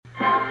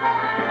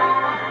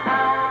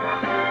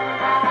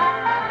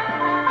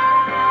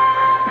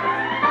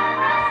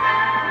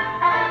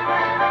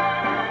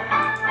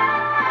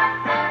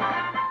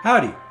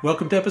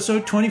Welcome to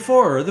episode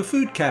 24 of the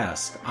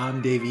Foodcast.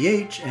 I'm Davey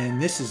H.,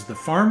 and this is the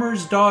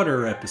Farmer's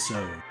Daughter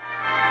episode.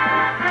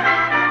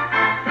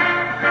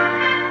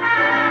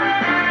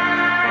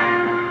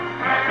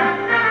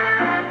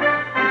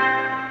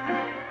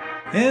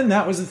 And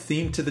that was the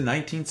theme to the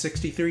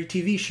 1963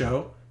 TV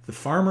show, The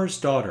Farmer's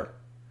Daughter,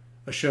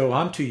 a show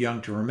I'm too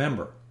young to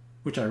remember,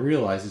 which I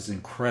realize is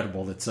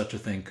incredible that such a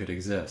thing could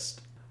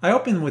exist. I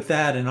opened with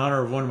that in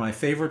honor of one of my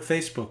favorite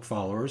Facebook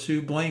followers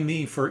who blamed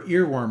me for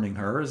earworming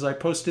her as I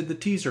posted the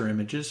teaser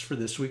images for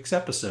this week's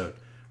episode,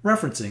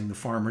 referencing The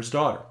Farmer's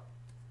Daughter.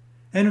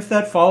 And if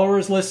that follower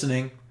is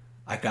listening,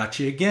 I got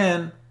you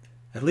again.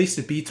 At least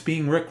it beats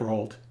being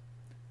rickrolled.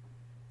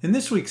 In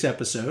this week's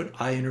episode,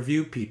 I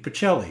interview Pete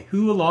Pacelli,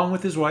 who, along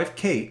with his wife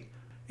Kate,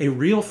 a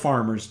real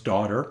farmer's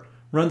daughter,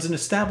 runs an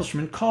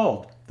establishment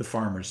called The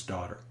Farmer's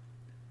Daughter.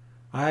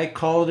 I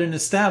call it an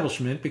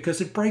establishment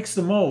because it breaks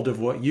the mold of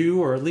what you,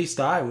 or at least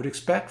I, would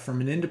expect from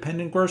an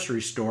independent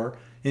grocery store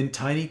in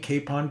tiny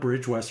Capon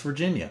Bridge, West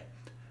Virginia,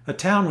 a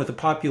town with a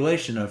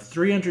population of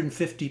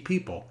 350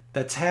 people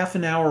that's half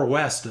an hour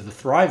west of the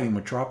thriving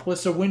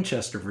metropolis of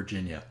Winchester,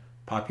 Virginia,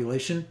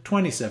 population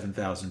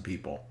 27,000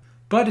 people.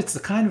 But it's the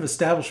kind of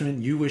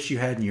establishment you wish you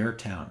had in your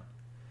town.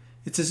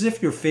 It's as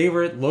if your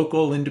favorite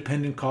local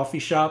independent coffee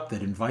shop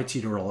that invites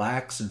you to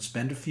relax and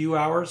spend a few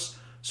hours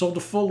sold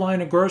a full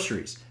line of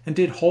groceries and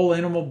did whole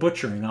animal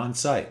butchering on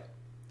site.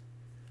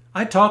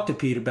 I talked to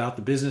Pete about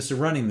the business of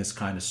running this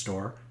kind of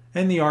store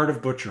and the art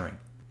of butchering.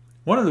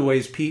 One of the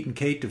ways Pete and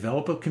Kate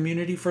develop a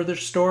community for their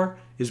store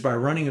is by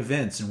running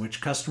events in which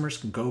customers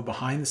can go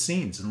behind the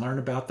scenes and learn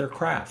about their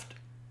craft.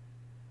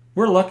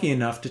 We're lucky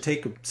enough to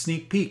take a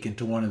sneak peek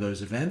into one of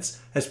those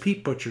events as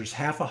Pete butchers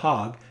half a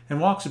hog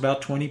and walks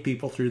about 20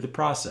 people through the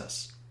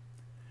process.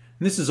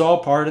 And this is all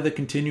part of the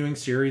continuing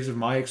series of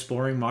my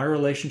exploring my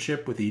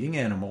relationship with eating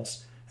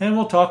animals, and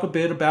we'll talk a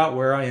bit about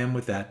where I am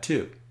with that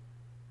too.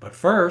 But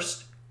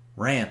first,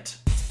 rant.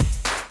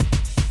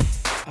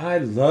 I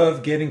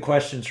love getting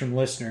questions from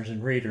listeners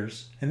and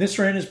readers, and this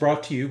rant is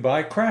brought to you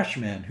by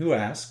Crashman, who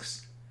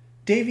asks,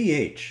 Davey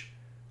H.,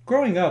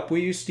 growing up,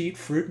 we used to eat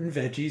fruit and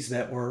veggies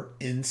that were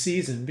in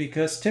season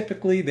because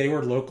typically they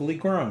were locally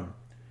grown.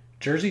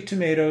 Jersey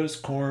tomatoes,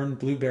 corn,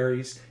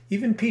 blueberries,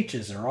 even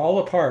peaches are all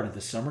a part of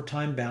the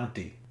summertime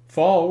bounty.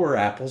 Fall were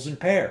apples and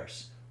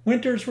pears.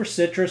 Winters were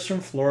citrus from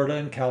Florida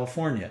and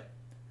California.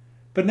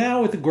 But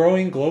now with the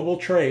growing global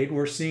trade,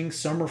 we're seeing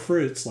summer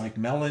fruits like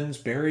melons,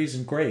 berries,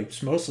 and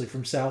grapes, mostly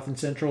from South and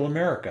Central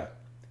America.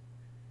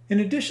 In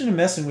addition to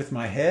messing with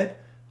my head,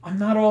 I'm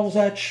not all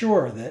that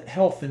sure that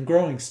health and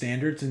growing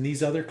standards in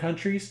these other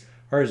countries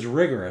are as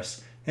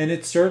rigorous, and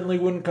it certainly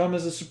wouldn't come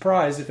as a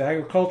surprise if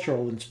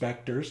agricultural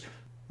inspectors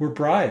were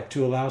bribed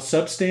to allow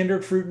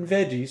substandard fruit and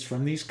veggies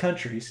from these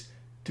countries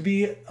to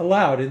be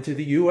allowed into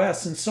the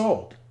U.S. and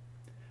sold.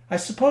 I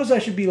suppose I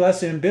should be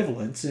less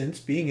ambivalent since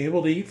being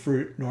able to eat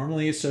fruit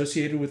normally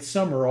associated with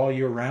summer all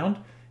year round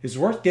is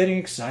worth getting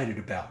excited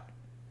about.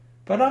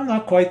 But I'm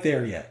not quite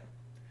there yet.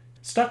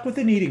 Stuck with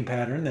an eating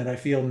pattern that I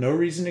feel no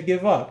reason to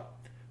give up.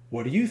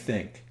 What do you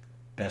think?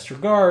 Best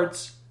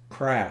regards,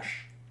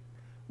 Crash.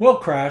 Well,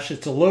 Crash,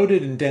 it's a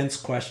loaded and dense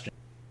question.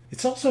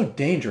 It's also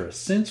dangerous,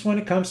 since when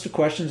it comes to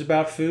questions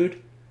about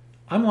food,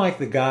 I'm like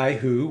the guy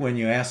who, when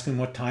you ask him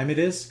what time it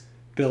is,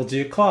 builds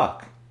you a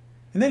clock.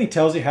 And then he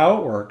tells you how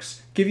it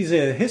works, gives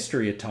you a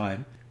history of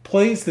time,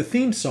 plays the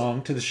theme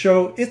song to the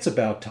show It's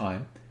About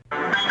Time.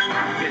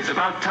 It's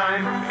about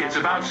time, it's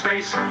about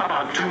space,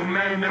 about two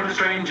men in the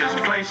strangest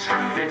place.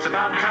 It's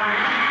about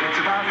time, it's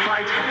about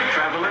flight,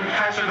 traveling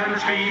faster than the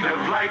speed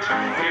of light.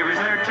 Here is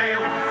their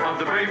tale of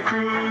the brave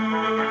crew.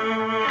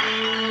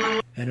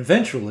 And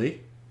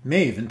eventually,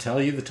 may even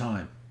tell you the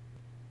time.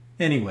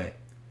 Anyway,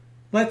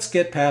 let's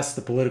get past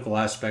the political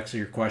aspects of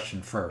your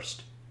question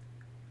first.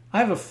 I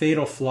have a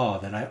fatal flaw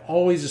that I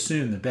always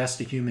assume the best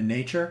of human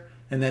nature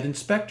and that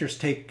inspectors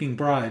taking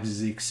bribes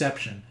is the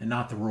exception and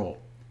not the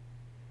rule.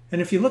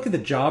 And if you look at the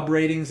job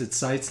ratings at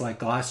sites like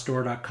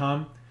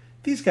Glassdoor.com,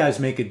 these guys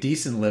make a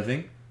decent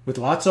living with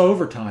lots of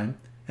overtime,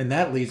 and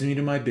that leads me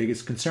to my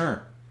biggest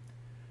concern.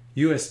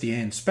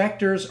 USDA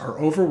inspectors are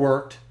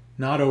overworked,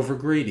 not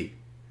overgreedy.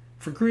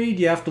 For greed,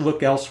 you have to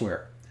look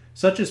elsewhere,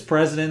 such as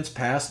presidents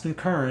past and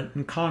current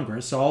in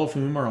Congress, all of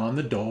whom are on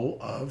the dole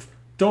of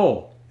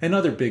Dole and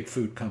other big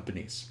food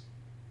companies.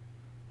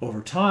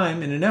 Over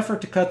time, in an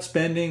effort to cut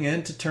spending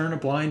and to turn a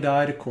blind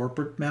eye to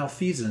corporate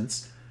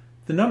malfeasance,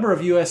 the number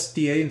of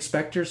USDA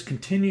inspectors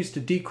continues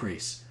to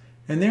decrease,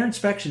 and their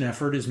inspection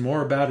effort is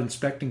more about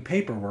inspecting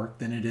paperwork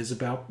than it is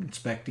about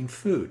inspecting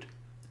food.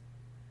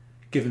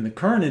 Given the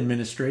current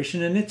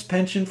administration and its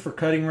penchant for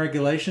cutting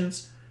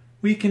regulations,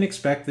 we can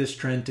expect this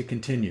trend to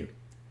continue.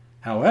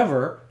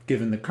 However,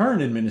 given the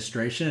current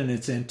administration and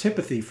its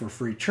antipathy for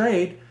free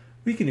trade,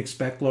 we can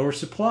expect lower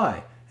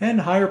supply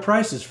and higher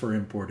prices for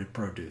imported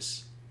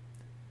produce.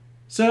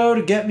 So,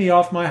 to get me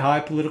off my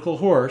high political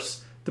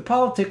horse, the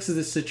politics of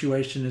this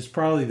situation is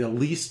probably the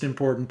least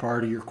important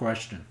part of your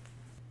question.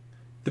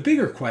 The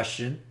bigger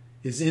question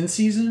is in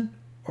season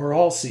or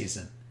all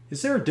season?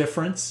 Is there a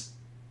difference?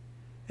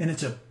 And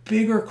it's a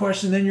bigger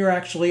question than you're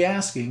actually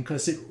asking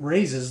because it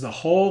raises the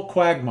whole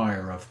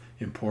quagmire of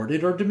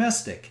imported or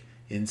domestic,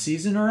 in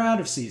season or out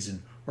of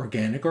season,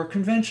 organic or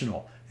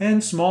conventional,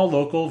 and small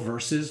local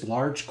versus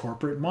large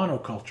corporate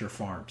monoculture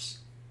farms.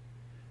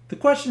 The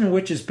question of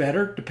which is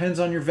better depends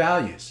on your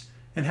values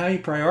and how you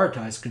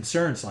prioritize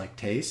concerns like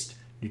taste,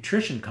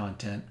 nutrition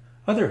content,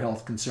 other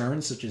health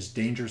concerns such as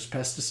dangerous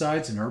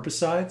pesticides and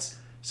herbicides,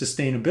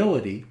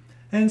 sustainability,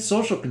 and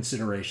social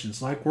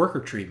considerations like worker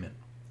treatment.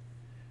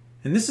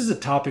 And this is a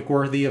topic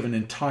worthy of an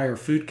entire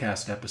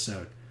Foodcast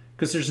episode,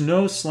 because there's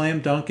no slam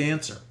dunk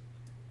answer.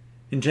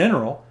 In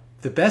general,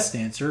 the best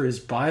answer is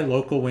buy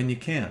local when you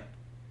can.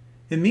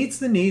 It meets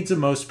the needs of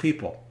most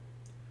people.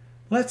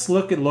 Let's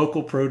look at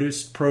local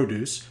produce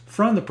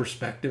from the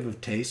perspective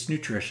of taste,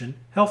 nutrition,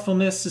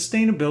 healthfulness,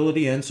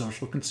 sustainability, and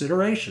social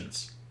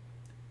considerations.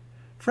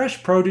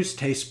 Fresh produce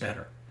tastes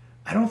better.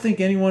 I don't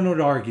think anyone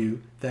would argue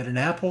that an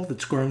apple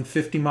that's grown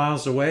 50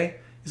 miles away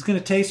is going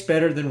to taste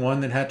better than one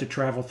that had to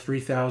travel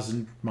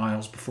 3,000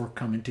 miles before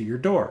coming to your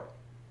door.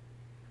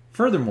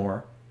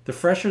 Furthermore, the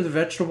fresher the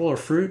vegetable or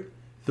fruit,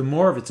 the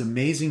more of its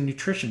amazing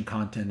nutrition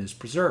content is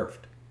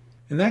preserved.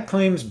 And that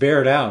claim's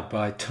bared out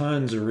by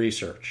tons of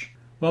research.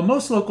 While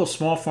most local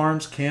small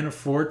farms can't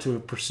afford to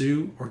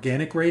pursue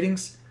organic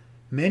ratings,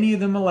 many of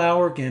them allow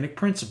organic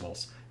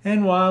principles.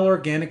 And while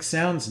organic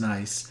sounds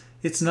nice,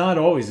 it's not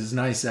always as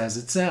nice as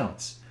it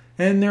sounds.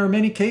 And there are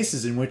many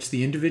cases in which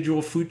the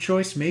individual food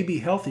choice may be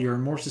healthier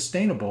and more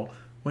sustainable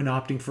when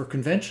opting for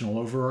conventional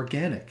over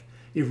organic.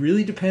 It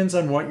really depends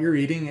on what you're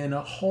eating and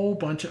a whole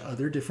bunch of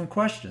other different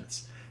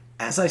questions.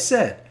 As I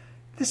said,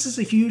 this is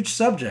a huge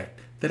subject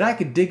that I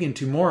could dig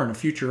into more in a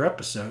future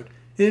episode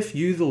if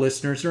you, the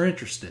listeners, are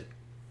interested.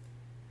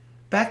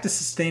 Back to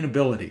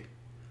sustainability.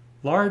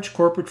 Large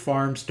corporate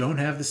farms don't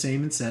have the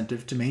same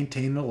incentive to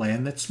maintain the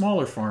land that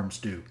smaller farms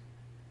do.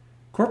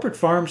 Corporate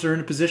farms are in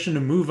a position to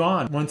move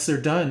on once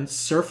they're done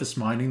surface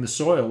mining the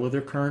soil of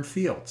their current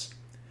fields.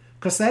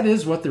 Because that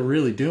is what they're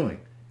really doing.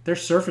 They're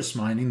surface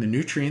mining the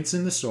nutrients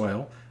in the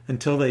soil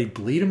until they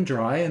bleed them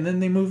dry and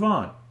then they move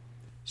on.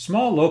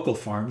 Small local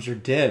farms are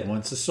dead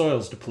once the soil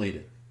is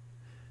depleted.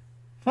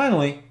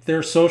 Finally, there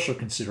are social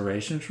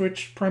considerations,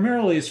 which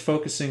primarily is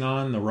focusing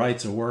on the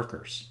rights of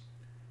workers.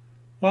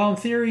 While in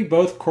theory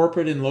both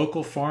corporate and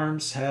local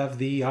farms have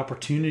the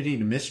opportunity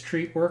to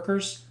mistreat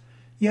workers,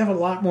 you have a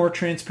lot more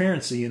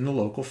transparency in the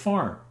local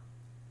farm.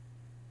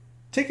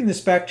 Taking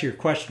this back to your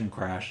question,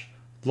 Crash,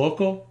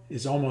 local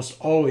is almost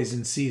always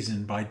in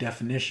season by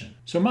definition.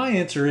 So my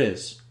answer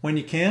is, when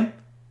you can,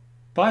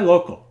 buy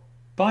local,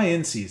 buy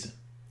in season.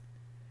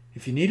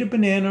 If you need a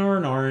banana or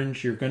an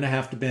orange, you're going to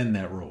have to bend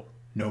that rule.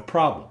 No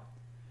problem.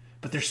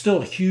 But there's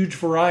still a huge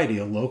variety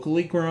of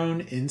locally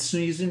grown,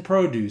 in-season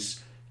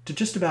produce to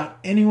just about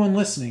anyone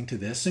listening to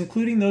this,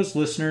 including those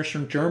listeners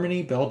from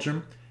Germany,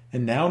 Belgium,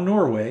 and now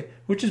Norway,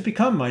 which has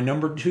become my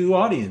number 2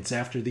 audience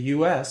after the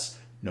US,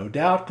 no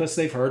doubt because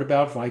they've heard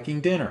about Viking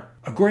dinner.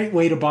 A great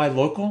way to buy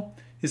local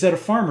is at a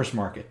farmer's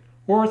market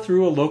or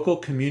through a local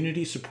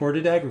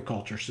community-supported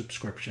agriculture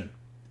subscription.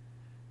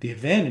 The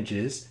advantage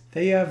is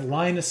they have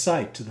line of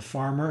sight to the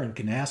farmer and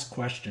can ask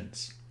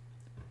questions.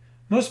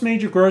 Most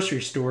major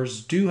grocery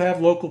stores do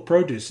have local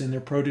produce in their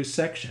produce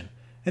section,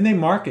 and they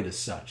market as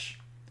such.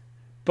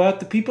 But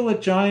the people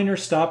at Giant or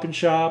Stop and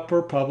Shop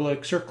or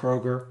Publix or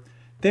Kroger,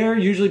 they're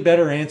usually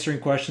better answering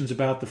questions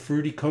about the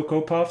fruity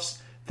Cocoa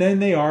Puffs than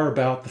they are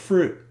about the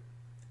fruit.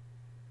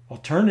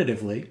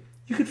 Alternatively,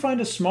 you could find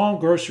a small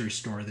grocery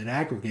store that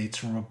aggregates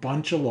from a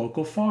bunch of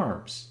local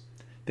farms.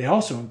 They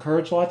also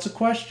encourage lots of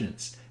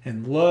questions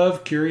and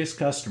love curious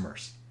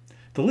customers.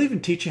 They'll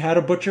even teach you how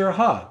to butcher a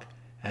hog,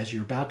 as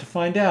you're about to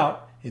find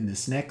out in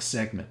this next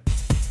segment.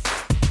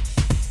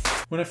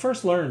 When I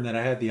first learned that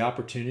I had the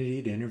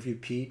opportunity to interview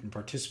Pete and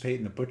participate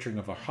in the butchering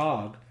of a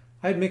hog,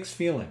 I had mixed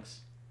feelings.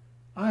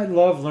 I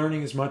love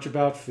learning as much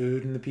about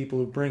food and the people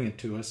who bring it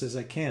to us as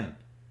I can,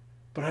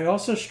 but I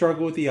also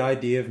struggle with the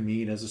idea of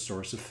meat as a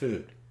source of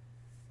food.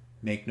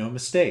 Make no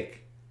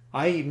mistake,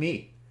 I eat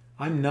meat.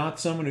 I'm not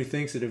someone who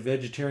thinks that a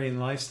vegetarian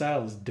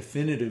lifestyle is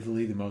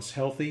definitively the most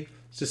healthy,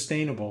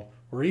 sustainable,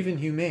 or even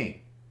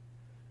humane.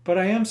 But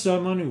I am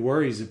someone who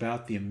worries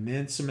about the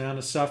immense amount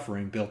of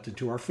suffering built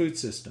into our food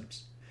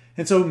systems.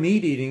 And so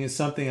meat eating is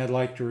something I'd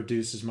like to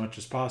reduce as much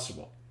as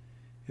possible.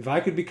 If I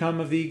could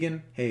become a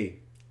vegan, hey,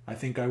 I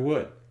think I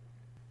would.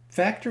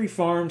 Factory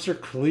farms are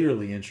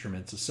clearly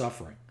instruments of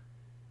suffering.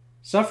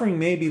 Suffering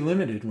may be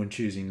limited when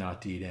choosing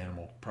not to eat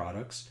animal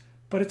products,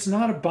 but it's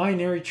not a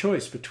binary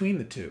choice between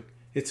the two.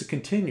 It's a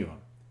continuum.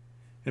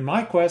 And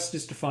my quest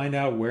is to find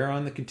out where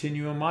on the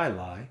continuum I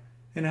lie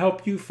and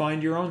help you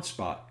find your own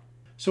spot.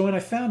 So when I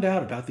found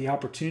out about the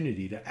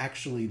opportunity to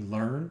actually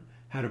learn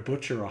how to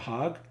butcher a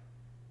hog,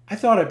 I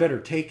thought I better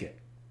take it.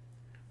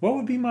 What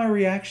would be my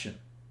reaction?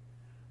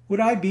 Would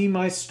I be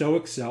my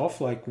stoic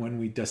self like when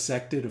we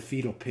dissected a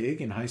fetal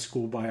pig in high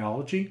school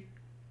biology?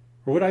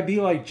 Or would I be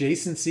like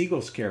Jason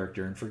Segel's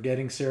character in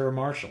Forgetting Sarah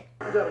Marshall?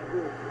 I gotta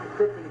go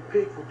prepping the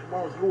pig for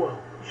tomorrow's luau.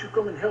 You should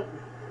come and help me.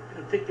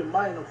 It'll take your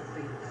mind off of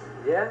things.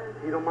 Yeah?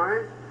 You don't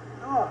mind?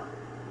 Ah,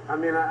 I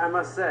mean, I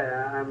must say,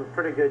 I'm a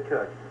pretty good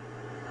cook.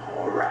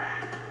 All right.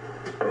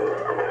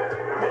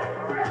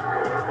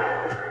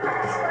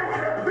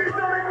 Please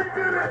don't make me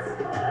do this!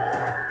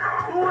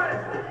 Wait!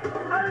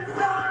 I'm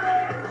sorry!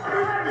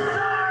 I'm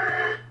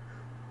sorry!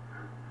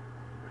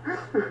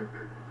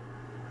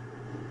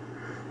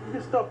 You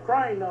can stop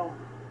crying now.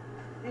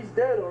 He's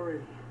dead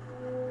already.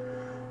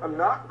 I'm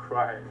not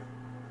crying.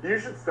 You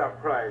should stop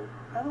crying.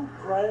 I don't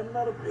cry, I'm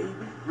not a baby.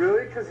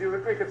 Really? Because you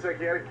look like a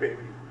gigantic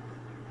baby.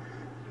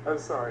 I'm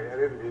sorry, I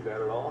didn't mean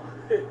that at all.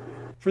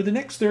 For the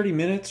next 30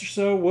 minutes or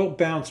so, we'll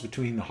bounce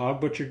between the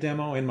Hog Butcher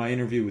demo and my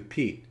interview with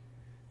Pete.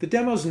 The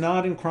demo's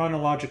not in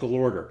chronological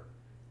order.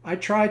 I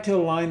tried to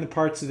align the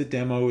parts of the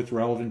demo with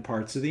relevant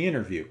parts of the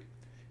interview.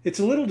 It's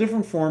a little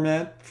different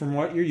format from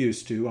what you're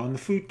used to on the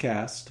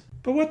Foodcast,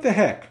 but what the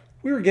heck,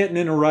 we were getting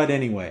in a rut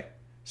anyway.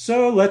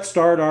 So let's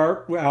start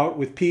out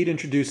with Pete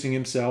introducing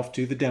himself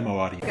to the demo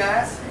audience. Hey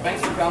guys,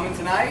 thanks for coming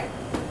tonight.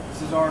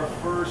 This is our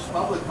first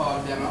public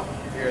hog demo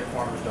here at the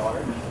Farmer's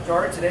Daughter.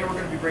 Today we're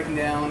going to be breaking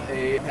down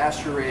a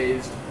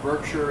pasture-raised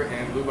Berkshire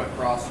and Blue Buck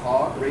Cross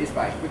hog raised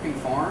by Quicken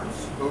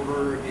Farms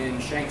over in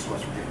Shanks,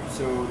 West Virginia.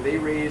 So they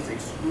raise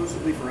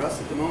exclusively for us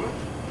at the moment.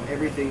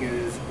 Everything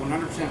is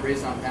 100%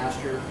 raised on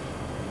pasture.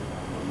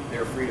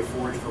 They're free to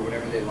forage for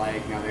whatever they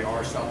like. Now they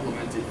are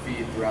supplemented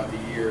feed throughout the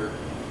year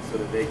so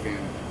that they can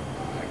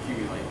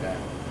accumulate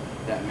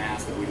that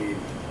mass that we need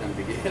them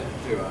to get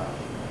to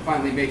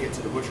finally make it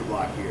to the butcher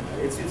block here.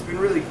 It's been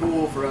really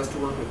cool for us to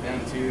work with them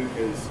too,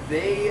 because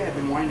they have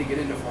been wanting to get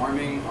into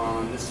farming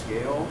on this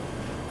scale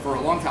for a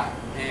long time,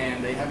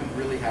 and they haven't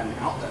really had an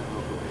outlet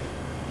locally.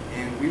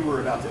 And we were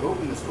about to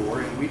open the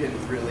store, and we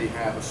didn't really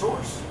have a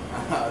source.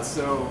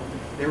 So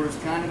there was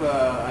kind of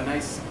a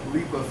nice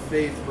leap of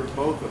faith for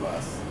both of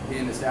us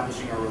in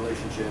establishing our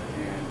relationship,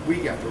 and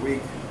week after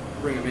week,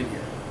 bring them in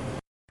here.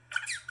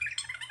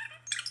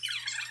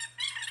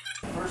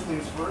 First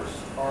things first,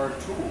 our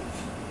tools.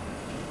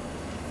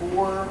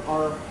 For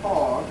our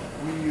hog,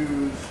 we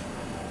use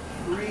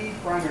 3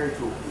 primary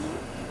tools.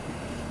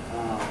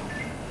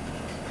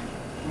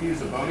 We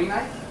use a boning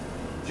knife,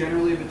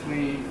 generally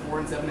between 4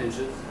 and 7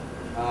 inches.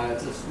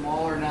 It's a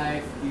smaller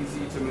knife,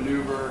 easy to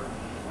maneuver,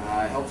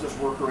 helps us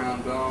work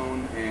around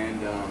bone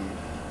and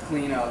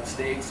clean up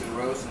steaks and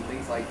roasts and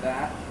things like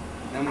that.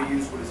 And then we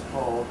use what is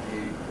called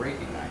a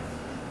breaking knife.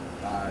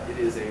 It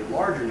is a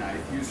larger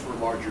knife used for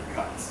larger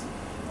cuts.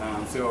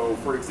 So,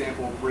 for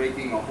example,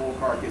 breaking a whole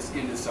carcass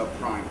into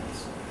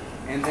subprimals.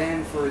 And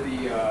then for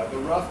the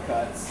rough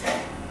cuts,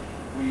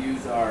 we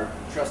use our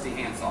trusty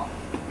handsaw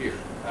here.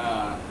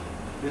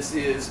 This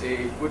is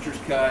a butcher's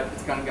cut.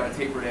 It's kind of got a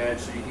tapered edge,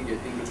 so you can get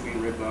in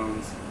between rib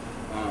bones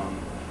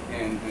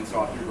and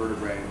saw through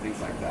vertebrae and things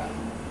like that.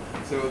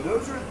 So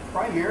those are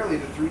primarily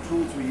the 3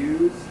 tools we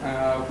use.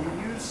 We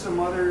use some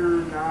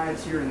other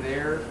knives here and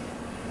there,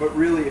 but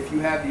really, if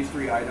you have these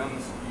 3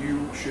 items,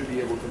 you should be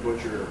able to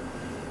butcher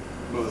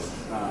most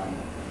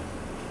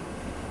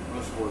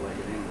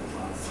 4-legged animals,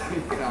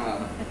 honestly.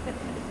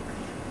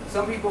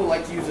 Some people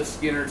like to use a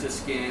skinner to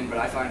skin, but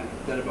I find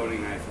that a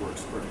boning knife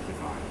works perfectly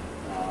fine.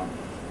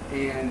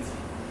 And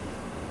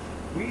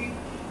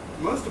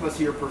most of us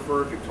here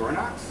prefer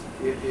Victorinox.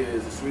 It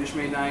is a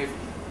Swedish-made knife.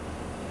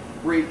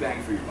 Great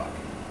bang for your buck.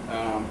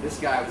 This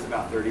guy was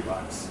about $30.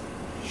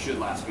 Should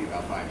last me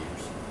about 5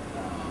 years.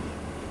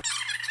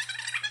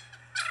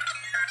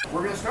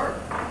 We're gonna start.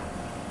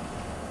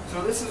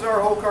 So this is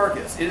our whole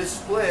carcass. It is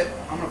split.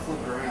 I'm going to flip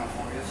it around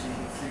for you so you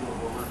can see what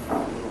we're working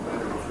on a little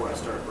better before I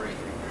start breaking.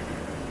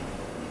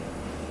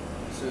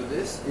 So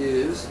this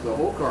is the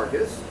whole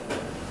carcass,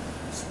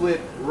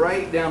 split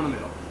right down the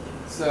middle.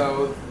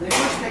 So they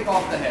first take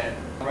off the head,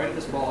 right at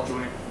this ball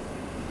joint,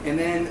 and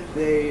then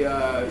they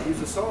use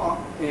a saw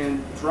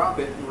and drop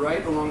it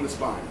right along the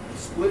spine,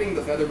 splitting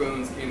the feather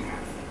bones in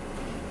half,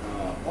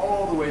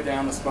 all the way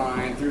down the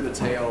spine, through the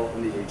tail,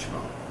 and the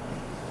H-bone.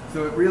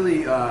 So it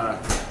really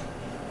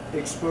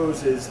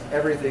exposes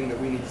everything that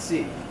we need to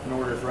see in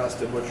order for us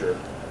to butcher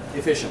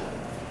efficiently.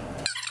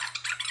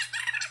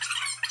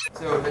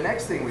 So the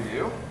next thing we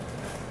do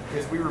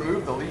is we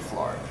remove the leaf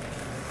lard.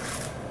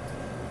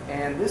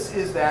 And this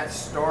is that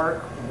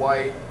stark,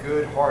 white,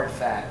 good, hard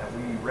fat that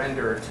we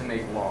render to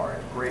make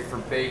lard. Great for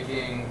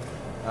baking,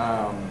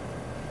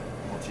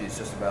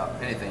 just about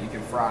anything. You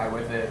can fry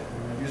with it,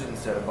 use it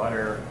instead of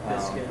butter.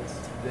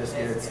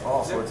 Biscuits,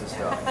 all sorts of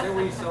stuff. Is that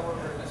what you sell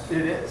over this?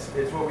 It is.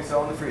 It's what we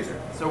sell in the freezer.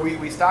 So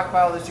we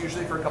stockpile this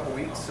usually for a couple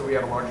weeks, so we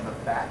have a large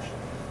enough batch,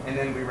 and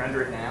then we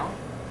render it down.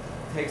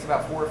 It takes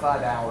about 4 or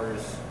 5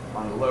 hours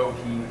on low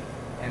heat,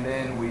 and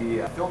then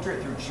we filter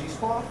it through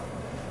cheesecloth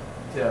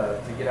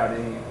to get out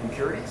any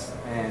impurities,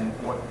 and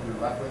what you're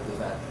left with is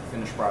that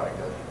finished product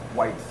of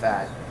white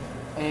fat.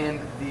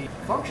 And the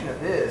function of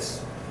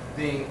this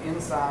being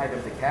inside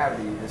of the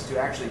cavity is to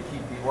actually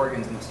keep the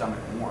organs in the stomach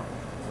warm.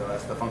 So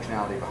that's the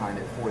functionality behind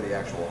it for the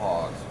actual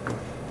hogs.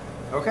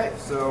 Okay,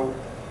 so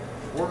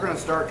we're going to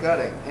start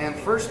cutting. And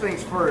first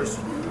things first,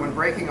 when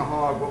breaking a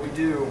hog, what we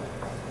do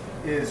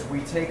is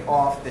we take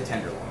off the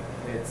tenderloin.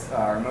 It's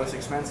our most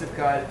expensive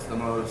cut. It's the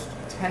most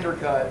tender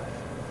cut,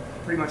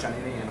 pretty much on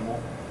any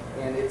animal.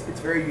 and it's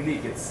very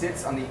unique. It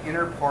sits on the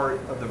inner part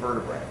of the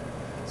vertebrae.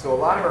 So a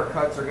lot of our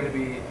cuts are going to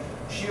be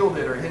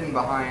shielded or hidden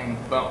behind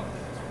bone,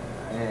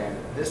 and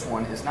this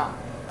one is not.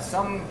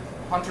 Some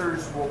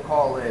hunters will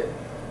call it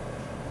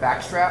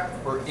backstrap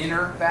or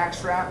inner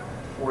backstrap,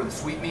 or the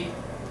sweetmeat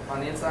on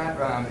the inside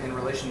in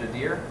relation to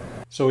deer.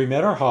 So we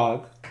met our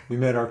hog, we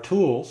met our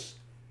tools,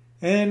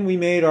 and we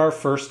made our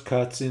first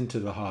cuts into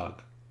the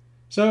hog.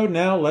 So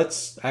now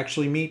let's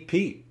actually meet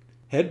Pete,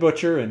 head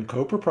butcher and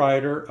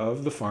co-proprietor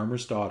of The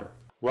Farmer's Daughter.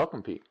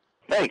 Welcome, Pete.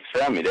 Thanks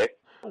for having me, Dick.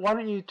 Why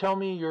don't you tell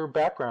me your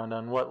background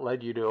on what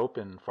led you to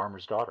open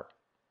Farmer's Daughter?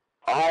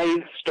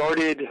 I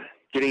started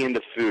getting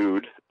into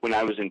food when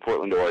I was in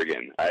Portland,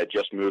 Oregon. I had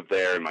just moved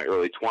there in my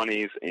early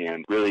 20s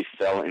and really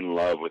fell in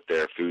love with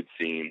their food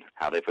scene,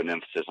 how they put an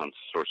emphasis on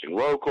sourcing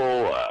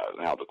local,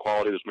 how the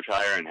quality was much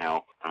higher, and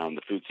how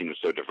the food scene was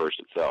so diverse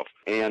itself.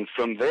 And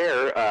from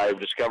there, I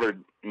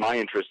discovered my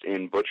interest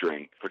in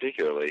butchering,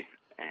 particularly,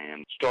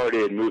 and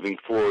started moving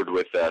forward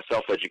with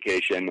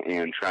self-education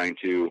and trying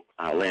to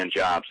land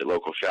jobs at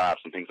local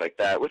shops and things like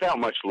that without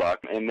much luck.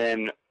 And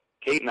then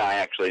Kate and I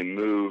actually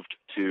moved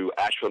to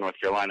Asheville, North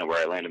Carolina,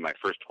 where I landed my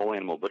first whole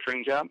animal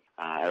butchering job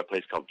at a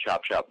place called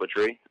Chop Shop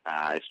Butchery.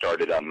 I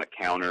started on the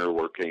counter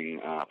working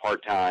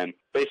part-time,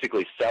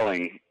 basically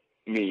selling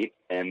meat,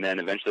 and then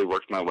eventually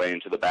worked my way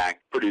into the back,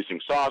 producing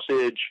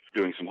sausage,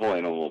 doing some whole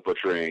animal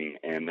butchering,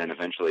 and then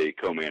eventually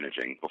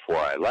co-managing before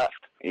I left.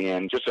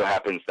 And just so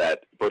happens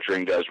that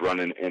butchering does run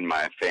in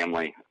my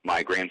family.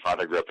 My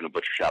grandfather grew up in a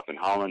butcher shop in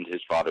Holland.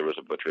 His father was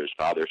a butcher. His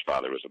father's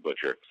father was a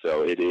butcher.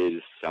 So it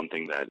is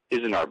something that is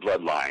in our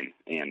bloodline,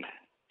 and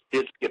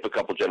did skip a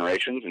couple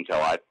generations until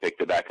I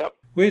picked it back up.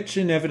 Which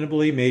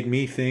inevitably made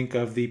me think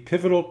of the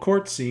pivotal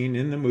court scene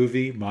in the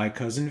movie My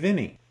Cousin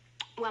Vinny.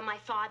 Well, my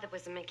father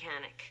was a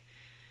mechanic.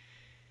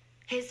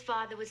 His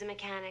father was a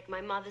mechanic.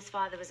 My mother's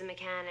father was a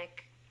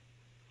mechanic.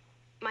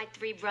 My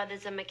 3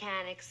 brothers are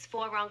mechanics.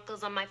 4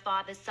 uncles on my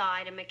father's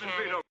side are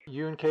mechanics.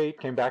 You and Kate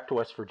came back to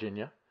West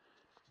Virginia.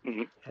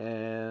 Mm-hmm.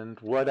 And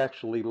what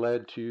actually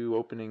led to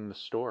opening the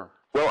store?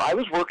 Well, I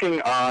was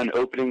working on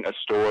opening a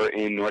store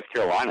in North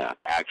Carolina,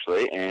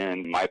 actually,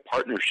 and my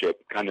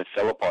partnership kind of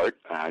fell apart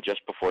just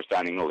before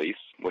signing the lease,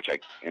 which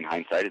in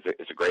hindsight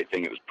is a great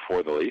thing. It was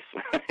before the lease.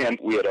 And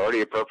we had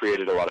already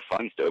appropriated a lot of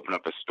funds to open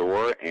up a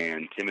store,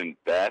 and Tim and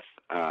Beth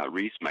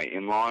Reese, my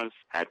in-laws,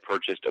 had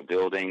purchased a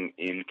building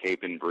in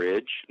Cape and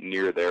Bridge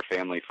near their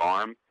family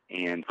farm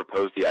and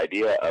proposed the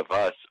idea of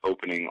us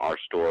opening our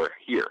store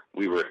here.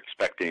 We were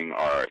expecting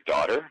our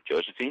daughter,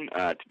 Josephine,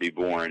 to be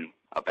born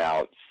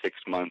about 6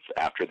 months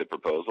after the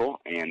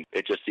proposal, and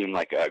it just seemed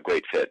like a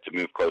great fit to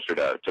move closer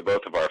to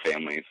both of our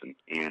families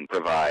and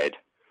provide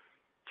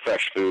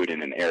fresh food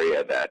in an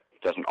area that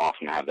doesn't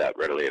often have that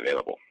readily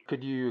available.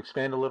 Could you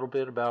expand a little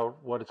bit about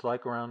what it's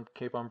like around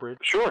Cape on Bridge?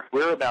 Sure.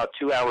 We're about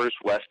 2 hours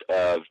west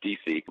of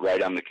D.C.,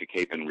 right on the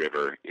Capon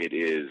River. It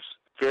is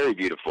very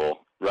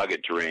beautiful,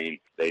 rugged terrain.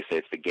 They say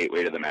it's the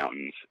gateway to the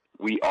mountains.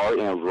 We are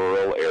in a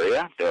rural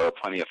area. There are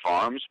plenty of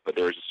farms, but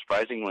there's a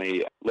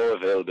surprisingly low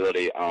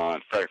availability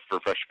for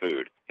fresh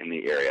food in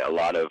the area. A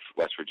lot of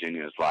West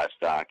Virginia's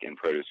livestock and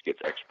produce gets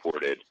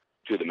exported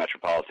to the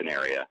metropolitan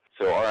area.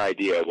 So our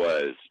idea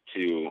was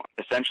to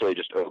essentially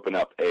just open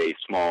up a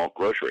small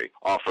grocery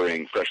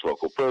offering fresh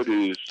local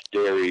produce,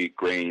 dairy,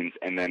 grains,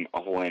 and then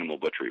a whole animal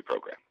butchery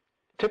program.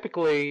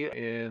 Typically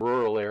in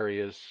rural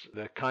areas,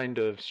 the kind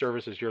of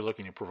services you're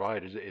looking to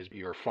provide is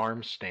your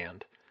farm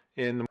stand.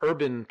 In the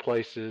urban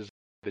places,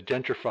 the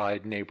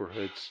gentrified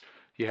neighborhoods,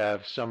 you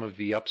have some of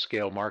the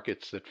upscale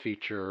markets that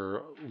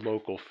feature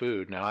local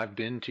food. Now, I've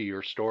been to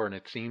your store, and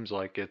it seems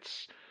like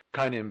it's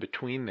kind of in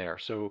between there.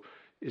 So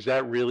is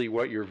that really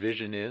what your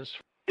vision is?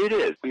 It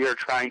is. We are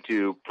trying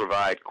to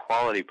provide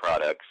quality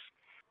products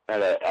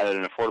at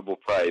an affordable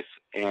price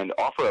and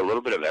offer a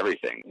little bit of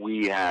everything.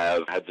 We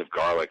have heads of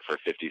garlic for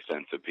 50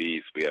 cents a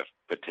piece. We have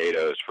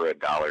potatoes for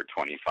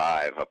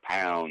 $1.25 a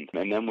pound.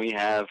 And then we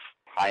have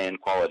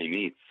high-end quality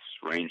meats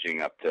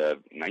ranging up to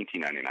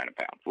 $19.99 a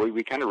pound.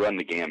 We kind of run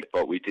the gamut,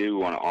 but we do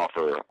want to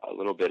offer a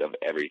little bit of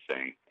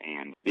everything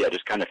and,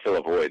 just kind of fill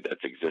a void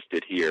that's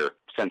existed here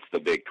since the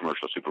big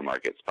commercial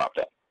supermarkets popped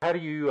up. How do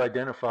you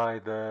identify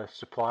the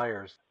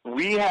suppliers?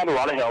 We had a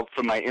lot of help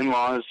from my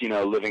in-laws,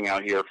 living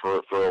out here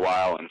for a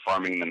while and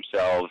farming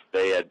themselves.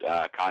 They had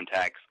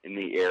contacts in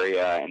the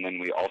area, and then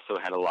we also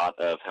had a lot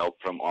of help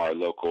from our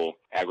local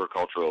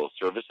agricultural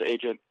service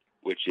agent,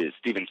 which is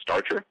Stephen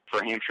Starcher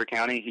for Hampshire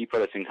County. He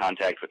put us in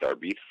contact with our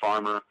beef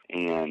farmer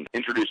and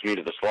introduced me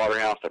to the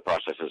slaughterhouse that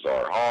processes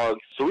our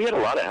hogs. So we had a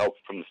lot of help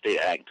from the state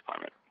ag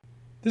department.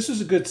 This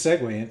is a good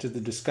segue into the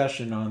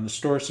discussion on the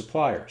store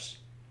suppliers.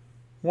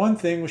 One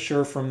thing was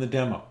sure from the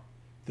demo.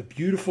 The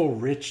beautiful,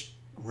 rich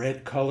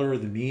red color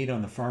of the meat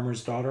on the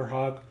Farmer's Daughter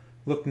hog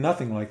looked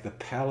nothing like the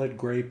pallid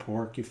gray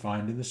pork you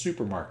find in the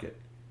supermarket.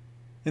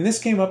 And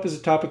this came up as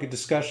a topic of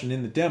discussion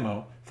in the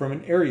demo from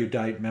an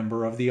erudite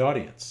member of the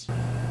audience.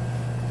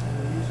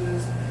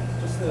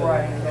 Just the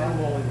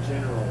animal in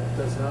general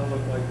does not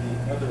look like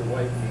the other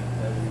white meat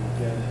that we would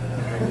get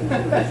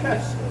in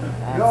a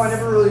store. No, I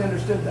never really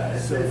understood that.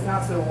 It's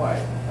not so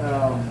white.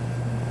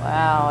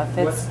 Wow, if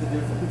What's it's the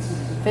difference?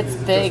 if it's Is it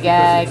just big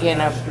because ag it's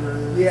and a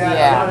pasture? Yeah,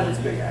 a lot of it's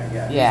big ag.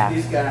 Yeah. Yeah.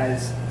 These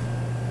guys,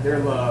 they're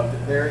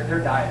loved. Their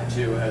diet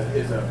too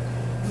is a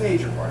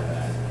major part of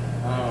that.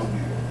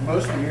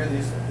 Most of the year,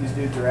 these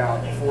dudes are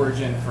out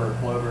foraging for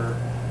clover,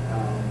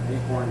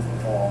 acorns in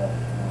the fall.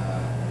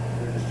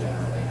 They're just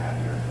generally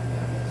happier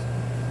animals.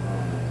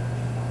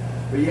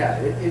 But yeah,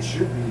 it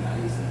should be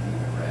nice and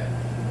deep and red.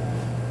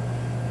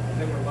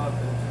 They were loved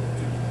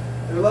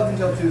until They were loved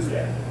until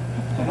Tuesday.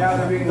 And now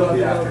they're being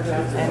loved after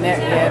Tuesday.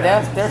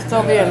 and they're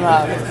still being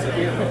loved.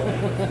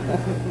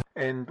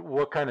 And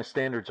what kind of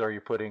standards are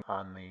you putting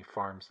on the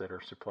farms that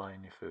are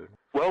supplying you food?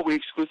 Well, we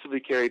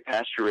exclusively carry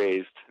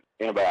pasture-raised,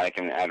 antibiotic,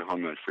 and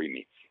adeno-hormone-free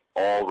meats,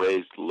 all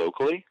raised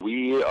locally.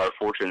 We are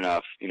fortunate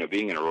enough,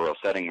 being in a rural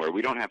setting where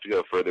we don't have to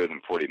go further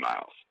than 40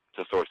 miles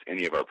to source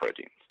any of our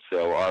proteins.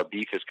 So our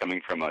beef is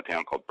coming from a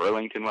town called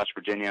Burlington, West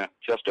Virginia,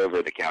 just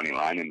over the county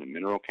line in the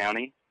Mineral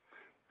County,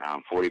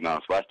 40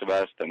 miles west of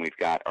us. Then we've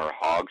got our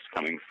hogs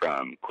coming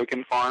from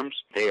Quicken Farms.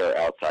 They are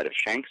outside of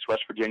Shanks,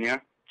 West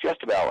Virginia,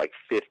 just about like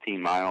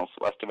 15 miles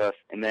west of us.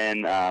 And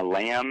then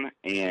lamb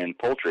and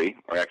poultry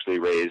are actually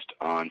raised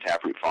on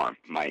Taproot Farm,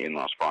 my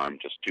in-laws farm,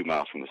 just 2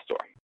 miles from the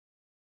store.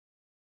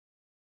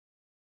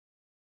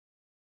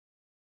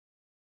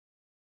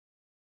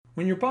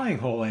 When you're buying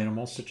whole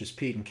animals such as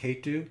Pete and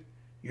Kate do,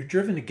 you're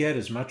driven to get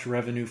as much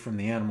revenue from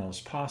the animal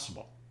as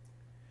possible.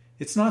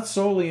 It's not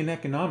solely an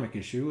economic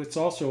issue, it's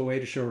also a way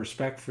to show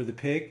respect for the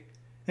pig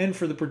and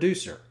for the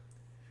producer.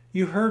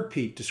 You heard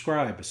Pete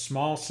describe a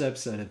small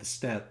subset of the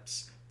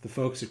steps the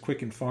folks at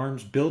Quicken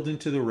Farms build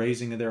into the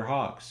raising of their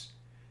hogs.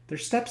 They're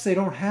steps they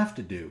don't have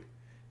to do.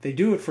 They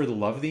do it for the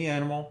love of the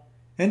animal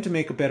and to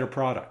make a better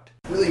product.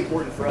 Really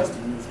important for us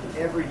to use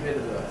every bit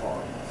of the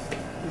hog,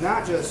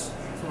 not just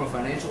from a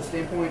financial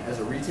standpoint as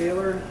a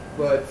retailer,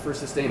 but for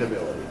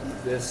sustainability.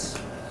 This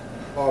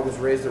hog was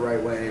raised the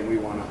right way, and we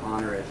want to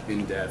honor it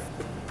in death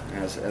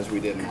as we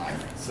did in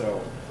life.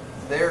 So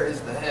there is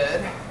the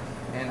head,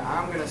 and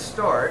I'm going to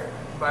start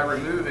by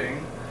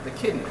removing the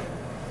kidney.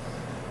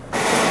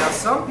 Now,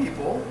 some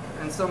people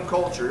and some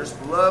cultures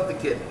love the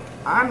kidney.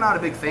 I'm not a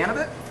big fan of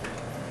it.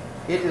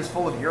 It is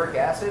full of uric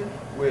acid,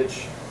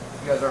 which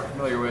you guys aren't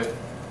familiar with,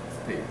 it's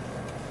pig.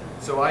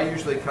 So I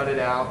usually cut it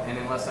out, and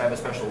unless I have a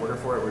special order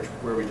for it,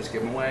 where we just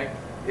give them away,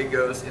 it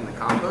goes in the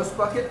compost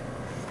bucket.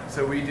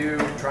 So we do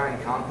try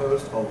and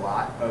compost a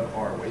lot of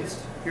our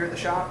waste here at the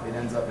shop. It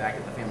ends up back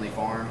at the family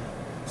farm.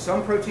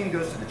 Some protein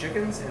goes to the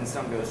chickens, and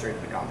some goes straight to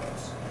the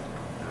compost.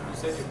 You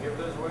said you give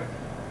those away?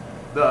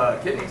 The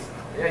kidneys?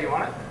 Yeah, you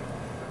want it?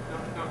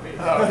 Not me.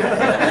 Oh,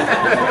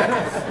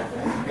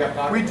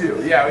 okay. We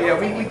do, yeah.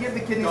 We give the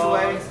kidneys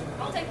away.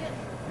 I'll take it.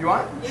 You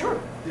want it? Sure.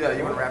 Yeah,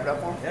 you want to wrap it up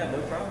for them? Yeah, no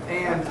problem.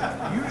 And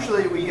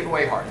usually we give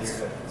away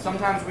hearts.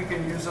 Sometimes we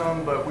can use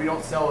them, but we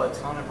don't sell a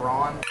ton of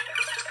brawn.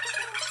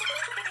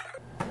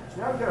 So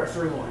now we've got our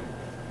sirloin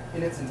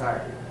in its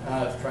entirety.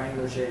 It's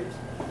triangular shaped,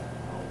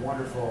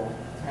 wonderful,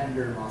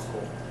 tender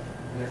muscle,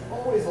 and there's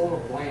always a little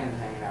gland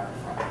hanging out in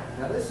front.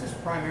 Now this is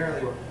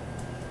primarily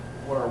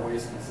what our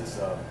waste consists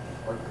of,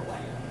 are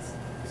glands.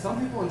 Some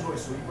people enjoy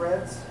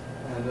sweetbreads,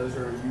 and those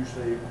are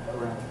usually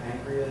around the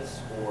pancreas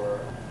or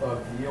a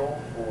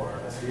veal or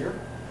a steer,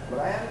 but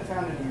I haven't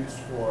found any use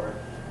for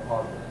the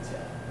hog glands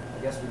yet.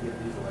 I guess we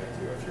give these away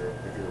too if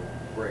you're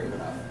brave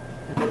enough.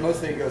 But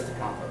mostly it goes to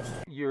compost.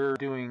 You're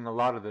doing a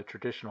lot of the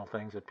traditional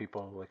things that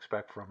people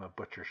expect from a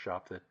butcher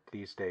shop that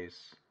these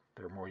days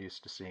they're more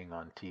used to seeing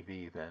on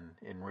TV than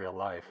in real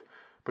life.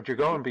 But you're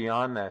going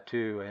beyond that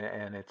too,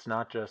 and it's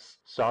not just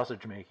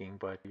sausage making,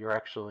 but you're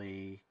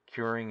actually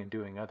curing and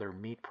doing other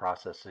meat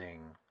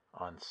processing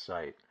on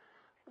site.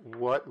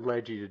 What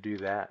led you to do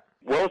that?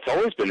 Well, it's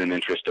always been an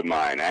interest of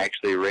mine. I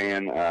actually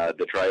ran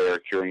the dry air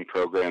curing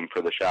program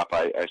for the shop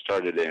I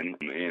started in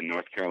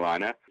North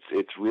Carolina.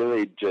 It's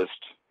really just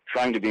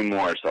trying to be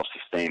more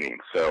self-sustaining.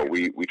 So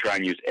we try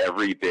and use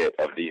every bit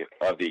of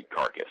the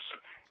carcass.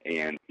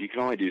 And you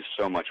can only do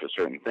so much with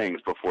certain things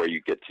before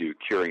you get to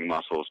curing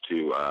muscles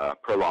to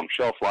prolong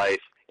shelf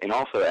life and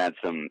also add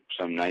some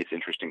nice,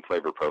 interesting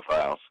flavor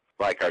profiles.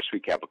 Like our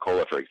sweet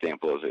capicola, for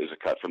example, is a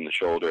cut from the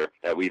shoulder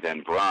that we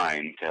then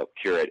brine to help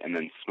cure it and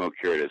then smoke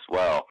cure it as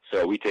well.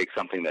 So we take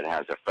something that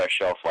has a fresh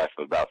shelf life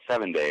of about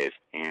 7 days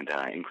and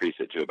increase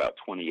it to about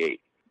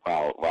 28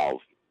 while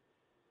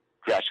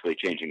drastically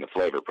changing the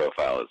flavor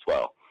profile as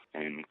well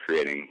and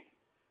creating,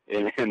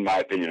 in my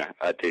opinion,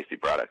 a tasty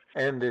product.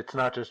 And it's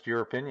not just your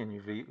opinion.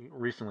 You've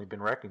recently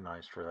been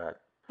recognized for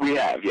that. We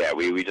have, yeah.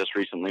 We just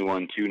recently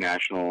won 2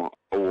 national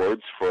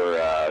awards for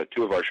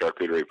 2 of our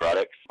charcuterie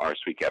products, our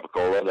sweet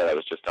capicola that I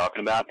was just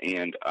talking about,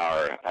 and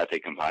our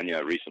pate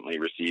campagna recently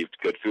received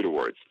Good Food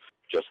Awards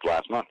just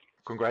last month.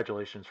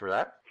 Congratulations for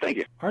that. Thank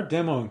you. Our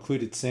demo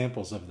included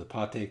samples of the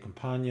pate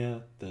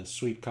campagna, the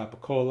sweet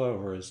capicola,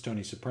 or as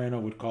Tony Soprano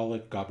would call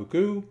it,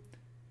 gabagoo,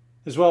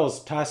 as well as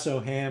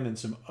tasso ham and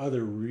some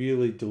other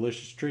really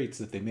delicious treats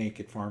that they make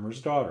at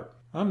Farmer's Daughter.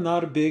 I'm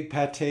not a big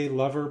pate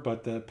lover,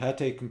 but the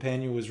pate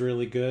campagna was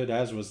really good,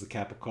 as was the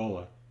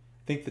capicola.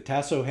 I think the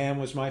tasso ham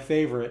was my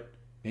favorite,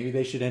 Maybe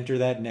they should enter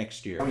that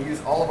next year. We use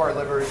all of our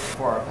livers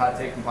for our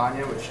pate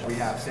campagna, which we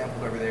have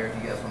sampled over there if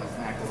you guys want to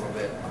snack a little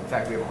bit. In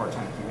fact, we have a hard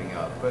time keeping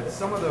up. But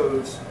some of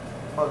those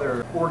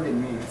other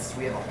organ meats,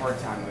 we have a hard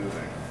time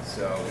moving.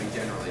 So we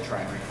generally try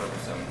and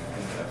repurpose them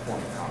in the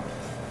form of compost.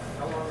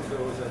 How long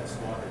ago was that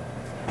slaughtered?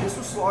 This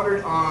was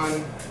slaughtered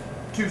on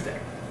Tuesday.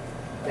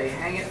 They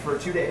hang it for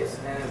 2 days,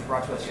 and it was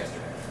brought to us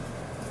yesterday.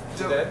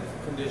 So that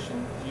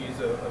condition, do you use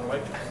an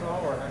electric saw,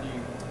 or how do you?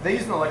 They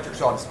use an electric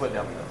saw to split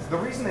down the guts. The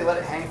reason they let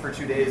it hang for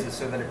 2 days is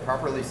so that it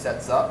properly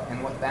sets up,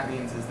 and what that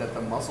means is that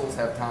the muscles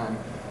have time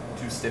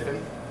to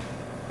stiffen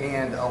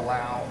and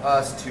allow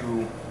us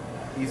to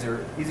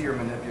easier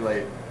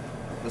manipulate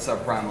the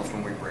subprimals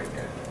when we break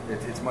it.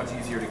 It's much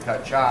easier to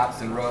cut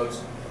chops and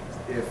roast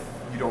if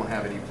you don't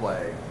have any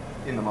play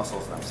in the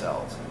muscles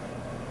themselves.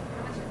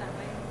 How much is that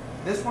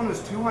weigh? This one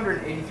was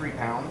 283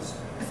 pounds.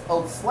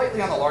 It's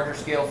slightly on the larger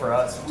scale for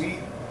us. We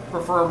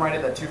prefer them right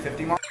at that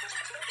 250 mark.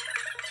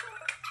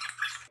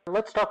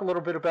 Let's talk a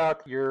little bit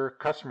about your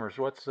customers.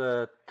 What's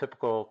a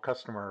typical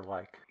customer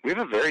like? We have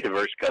a very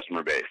diverse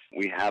customer base.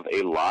 We have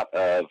a lot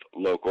of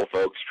local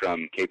folks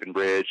from Cape and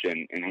Bridge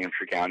and in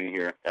Hampshire County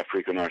here that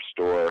frequent our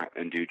store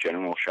and do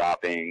general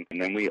shopping.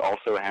 And then we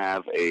also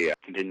have a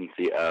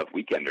contingency of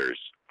weekenders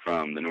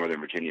from the Northern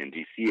Virginia and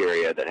D.C.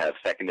 area that have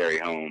secondary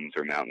homes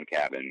or mountain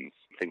cabins,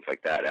 things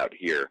like that out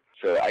here.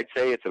 So I'd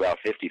say it's about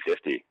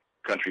 50-50,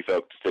 country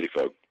folk to city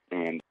folk.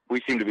 And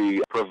we seem to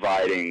be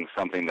providing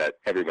something that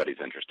everybody's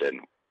interested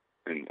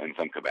in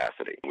some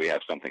capacity. We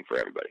have something for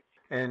everybody.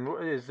 And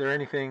is there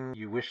anything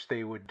you wish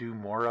they would do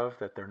more of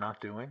that they're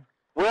not doing?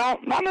 Well,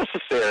 not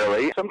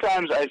necessarily.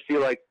 Sometimes I feel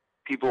like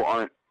people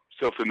aren't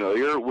so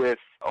familiar with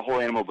a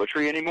whole animal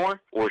butchery anymore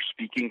or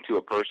speaking to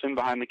a person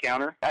behind the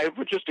counter. I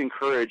would just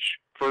encourage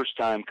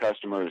first-time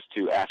customers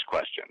to ask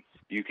questions.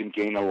 You can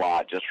gain a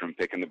lot just from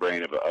picking the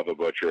brain of a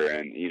butcher,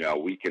 and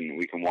we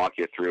can walk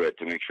you through it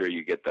to make sure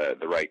you get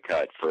the right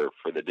cut for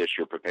the dish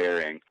you're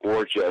preparing,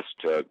 or just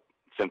to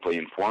simply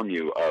inform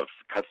you of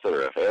cuts that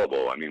are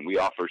available. I mean, we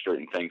offer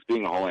certain things.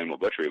 Being a whole animal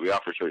butchery, we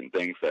offer certain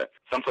things that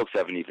some folks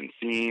haven't even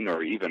seen,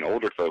 or even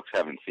older folks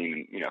haven't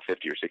seen in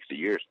 50 or 60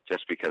 years,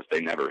 just because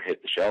they never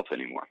hit the shelves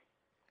anymore.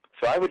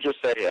 So I would just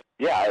say,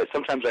 yeah,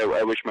 sometimes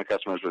I wish my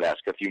customers would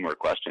ask a few more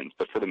questions,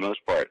 but for the most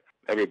part,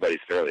 everybody's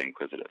fairly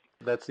inquisitive.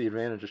 That's the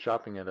advantage of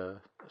shopping at a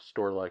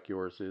store like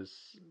yours,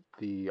 is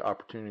the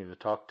opportunity to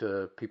talk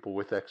to people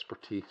with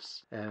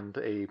expertise and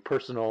a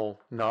personal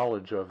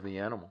knowledge of the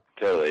animal.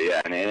 Totally,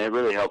 yeah, and it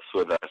really helps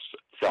with us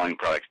selling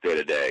products day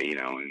to day,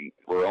 and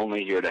we're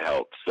only here to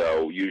help.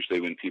 So usually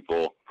when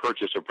people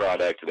purchase a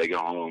product, they go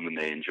home and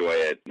they enjoy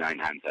it. 9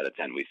 times out of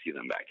 10, we see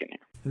them back in here.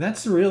 And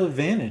that's the real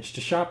advantage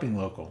to shopping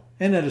local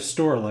and at a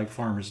store like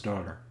Farmer's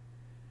Daughter.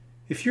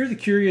 If you're the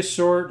curious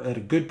sort at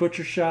a good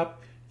butcher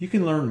shop, you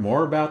can learn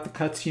more about the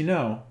cuts you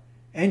know,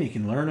 and you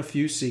can learn a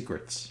few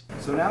secrets.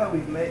 So now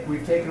that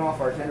we've taken off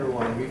our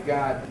tenderloin, we've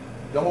got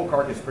the whole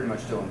carcass pretty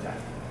much still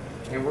intact.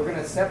 And we're going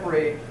to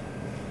separate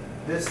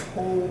this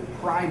whole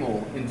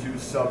primal into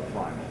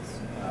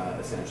subprimals,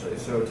 essentially.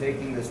 So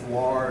taking this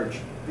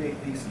large,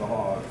 big piece of the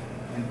hog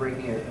and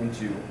breaking it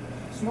into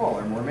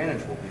smaller, more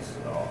manageable pieces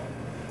of the hog.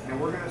 And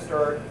we're going to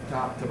start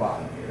top to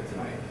bottom here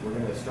tonight. We're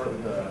going to start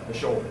with the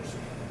shoulders.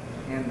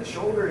 And the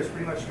shoulder is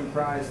pretty much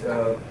comprised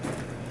of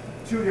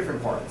 2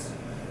 different parts.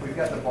 We've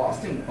got the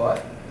Boston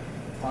butt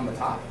on the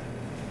top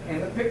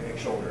and the picnic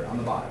shoulder on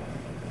the bottom.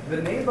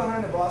 The name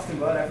behind the Boston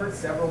butt, I've heard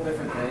several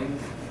different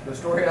things. The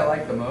story I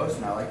like the most,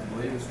 and I like to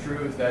believe is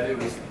true, is that it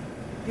was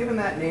given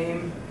that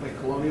name in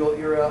colonial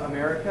era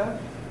America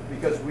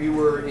because we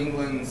were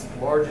England's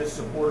largest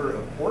supporter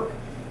of pork.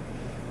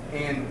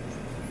 And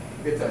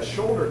it's a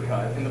shoulder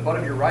cut, and the butt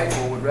of your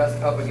rifle would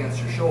rest up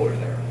against your shoulder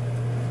there.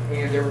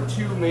 And there were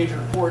 2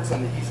 major ports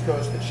on the East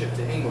Coast that shipped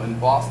to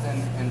England,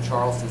 Boston and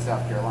Charleston,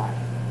 South Carolina.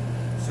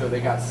 So they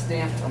got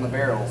stamped on the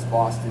barrels,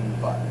 Boston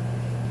butt.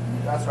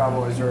 That's what I've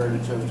always heard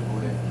and chose to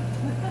believe.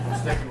 I'm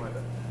sticking with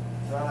it.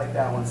 So I like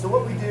that one. So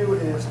what we do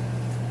is,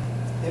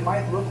 it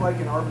might look like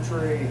an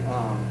arbitrary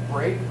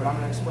break, but I'm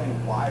going to explain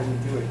why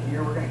we do it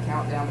here. We're going to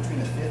count down between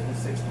the 5th and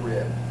 6th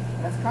rib.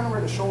 And that's kind of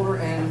where the shoulder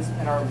ends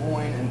and our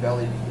loin and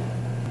belly begin.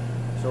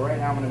 So right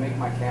now I'm going to make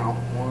my count.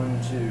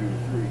 1, 2,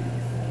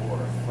 3, 4,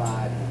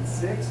 5, and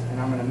 6.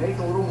 And I'm going to make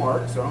a little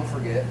mark, so don't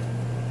forget,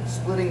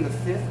 splitting the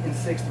 5th and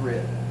 6th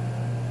rib.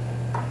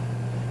 I'll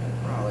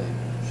probably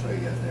show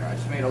you guys there. I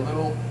just made a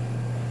little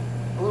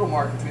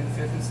mark between the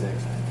 5th and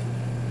 6th.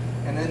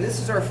 And then this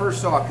is our first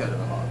saw cut of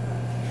the hog.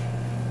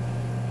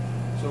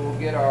 So we'll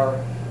get our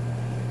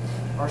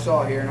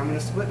saw here, and I'm going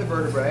to split the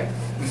vertebrae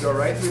and go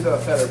right through the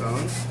feather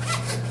bones.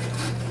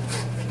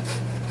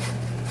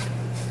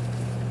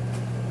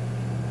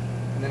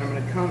 And then I'm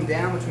going to come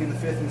down between the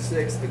 5th and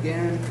 6th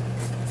again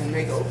and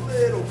make a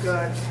little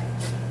cut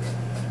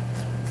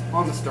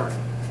on the sternum.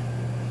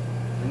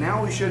 And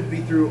now we should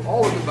be through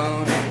all of the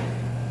bone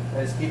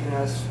that is keeping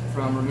us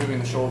from removing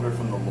the shoulder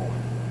from the loin.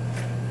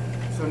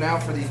 So now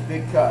for these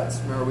big cuts,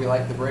 remember we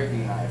like the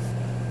breaking knife.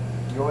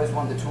 You always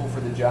want the tool for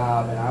the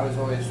job, and I was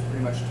always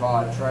pretty much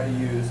taught, try to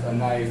use a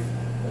knife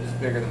but it's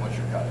bigger than what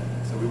you're cutting.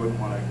 So we wouldn't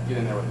want to get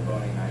in there with a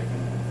boning knife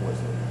and force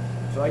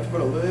it. So I like to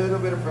put a little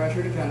bit of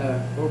pressure to kind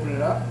of open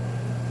it up.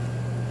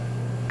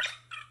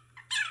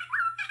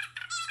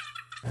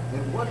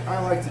 And what I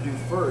like to do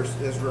first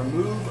is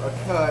remove a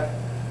cut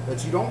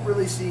that you don't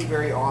really see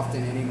very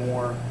often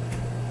anymore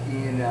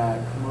in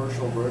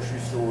commercial grocery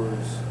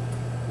stores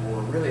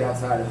or really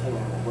outside of whole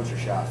animal butcher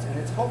shops, and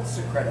it's called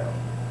secreto.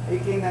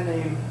 It gained that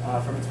name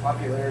from its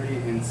popularity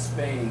in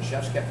Spain.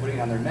 Chefs kept putting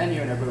it on their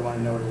menu and everybody wanted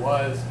to know what it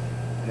was,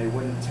 and they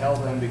wouldn't tell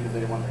them because they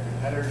didn't want their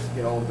competitors to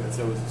get hold of it,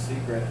 so it was a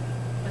secret.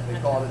 They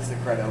called it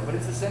secreto, but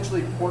it's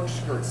essentially pork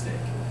skirt steak,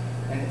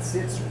 and it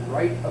sits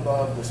right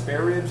above the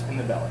spare ribs and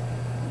the belly.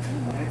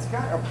 And it's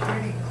got a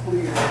pretty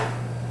clear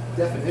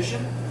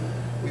definition.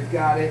 We've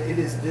got it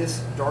is this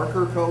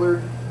darker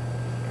colored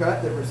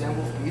cut that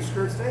resembles beef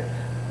skirt steak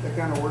that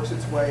kind of works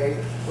its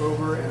way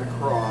over and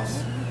across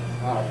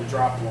the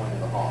drop loin of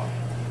the hog.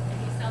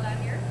 And you sell that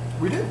here?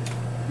 We do,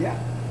 yeah.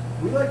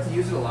 We like to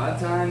use it a lot of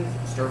times,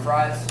 stir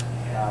fries,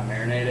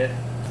 marinate it,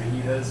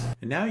 fajitas.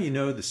 And now you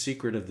know the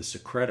secret of the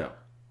secreto.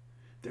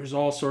 There's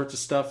all sorts of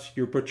stuff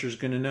your butcher's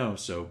going to know,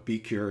 so be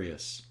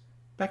curious.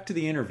 Back to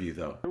the interview,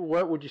 though.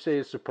 What would you say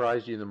has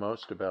surprised you the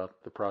most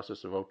about the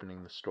process of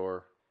opening the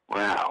store?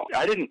 Wow.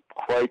 I didn't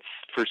quite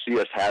foresee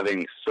us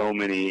having so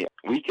many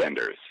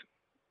weekenders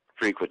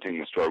frequenting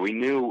the store. We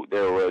knew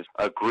there was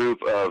a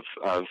group of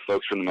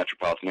folks from the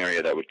metropolitan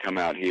area that would come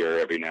out here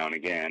every now and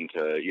again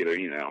to either,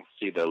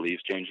 see the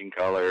leaves changing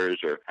colors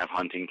or have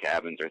hunting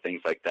cabins or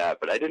things like that.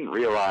 But I didn't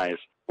realize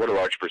what a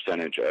large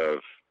percentage of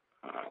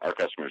our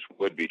customers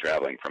would be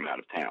traveling from out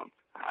of town.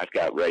 I've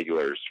got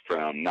regulars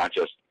from not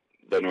just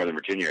the Northern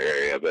Virginia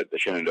area, but the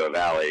Shenandoah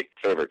Valley.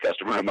 Favorite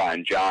customer of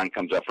mine, John,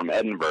 comes up from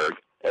Edinburgh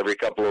every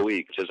couple of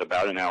weeks, which is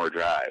about an hour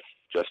drive,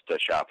 just to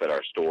shop at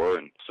our store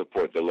and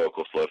support the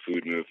local slow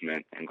food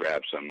movement and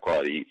grab some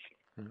quality eats.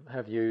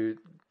 Have you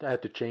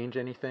had to change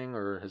anything,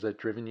 or has that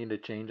driven you to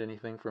change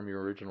anything from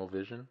your original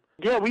vision?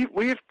 Yeah,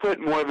 we've put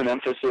more of an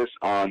emphasis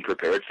on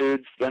prepared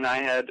foods than I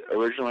had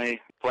originally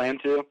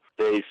planned to.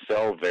 They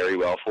sell very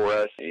well for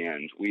us,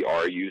 and we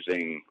are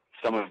using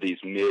some of these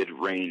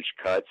mid-range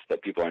cuts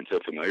that people aren't so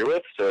familiar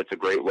with. So it's a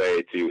great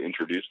way to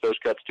introduce those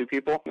cuts to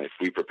people if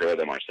we prepare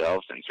them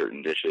ourselves in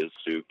certain dishes,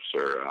 soups,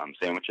 or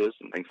sandwiches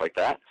and things like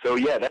that. So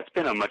yeah, that's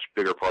been a much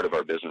bigger part of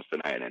our business than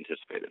I had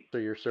anticipated. So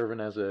you're serving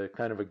as a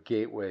kind of a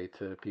gateway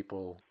to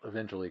people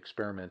eventually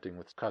experimenting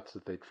with cuts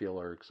that they'd feel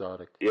are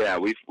exotic. Yeah,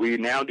 we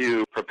now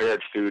do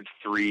prepared food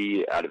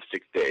 3 out of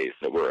 6 days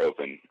that we're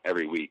open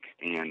every week,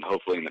 and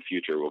hopefully in the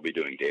future we'll be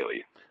doing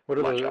daily. What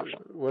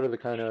are the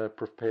kind of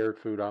prepared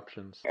food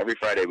options? Every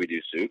Friday we do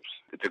soups.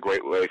 It's a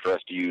great way for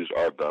us to use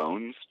our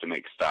bones to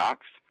make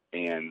stocks,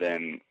 and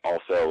then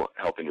also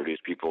help introduce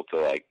people to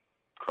like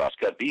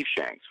cross-cut beef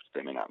shanks, which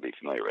they may not be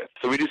familiar with.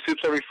 So we do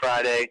soups every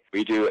Friday.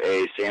 We do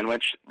a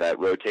sandwich that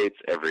rotates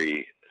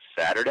every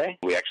Saturday.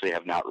 We actually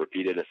have not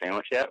repeated a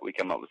sandwich yet. We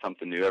come up with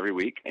something new every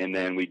week. And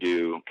then we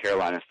do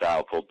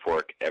Carolina-style pulled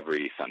pork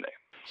every Sunday.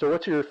 So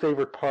what's your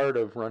favorite part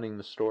of running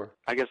the store?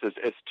 I guess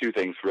it's 2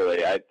 things,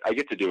 really. I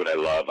get to do what I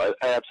love. I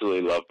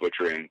absolutely love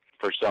butchering.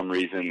 For some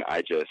reason,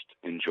 I just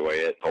enjoy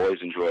it. Always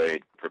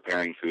enjoyed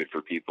preparing food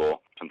for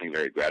people. Something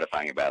very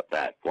gratifying about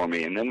that for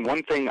me. And then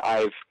one thing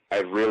I've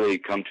really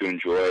come to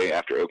enjoy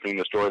after opening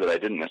the store that I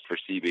didn't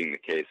foresee being the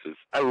case is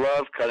I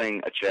love cutting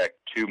a check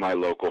to my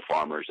local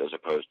farmers as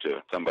opposed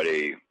to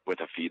somebody with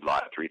a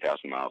feedlot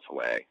 3,000 miles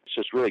away. It's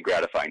just really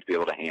gratifying to be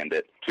able to hand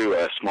it to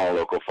a small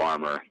local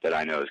farmer that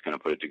I know is going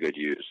to put it to good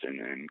use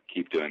and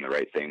keep doing the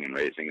right thing and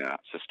raising a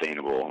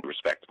sustainable,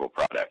 respectable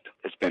product.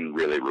 It's been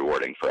really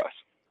rewarding for us.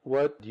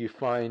 What do you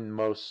find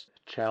most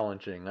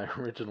challenging? I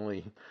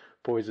originally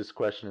posed this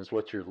question as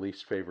what's your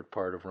least favorite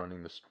part of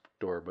running the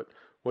store, but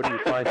what do you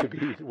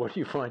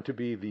find to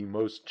be the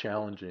most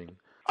challenging?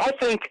 I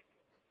think,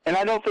 and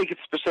I don't think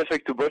it's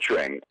specific to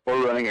butchering or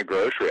running a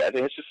grocery. I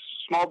think it's just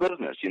small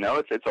business.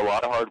 It's a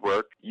lot of hard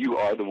work. You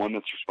are the one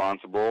that's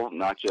responsible,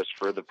 not just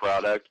for the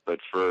product, but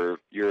for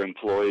your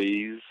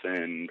employees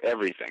and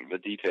everything. The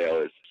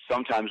detail is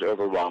sometimes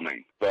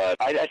overwhelming, but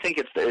I think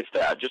it's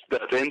that. Just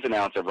the ins and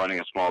outs of running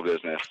a small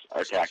business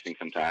are taxing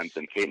sometimes,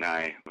 and Kate and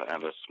I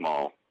have a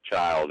small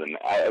child, and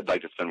I'd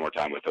like to spend more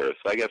time with her,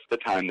 so I guess the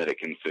time that it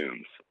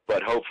consumes.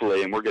 But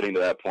hopefully, and we're getting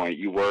to that point,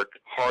 you work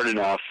hard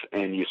enough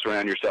and you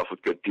surround yourself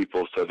with good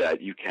people so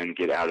that you can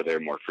get out of there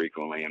more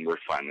frequently, and we're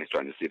finally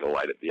starting to see the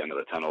light at the end of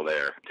the tunnel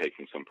there,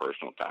 taking some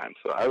personal time.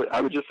 So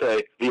I would just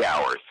say the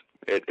hours.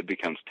 It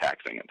becomes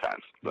taxing at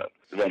times, but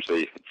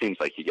eventually it seems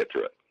like you get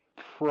through it.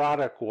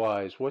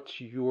 Product-wise, what's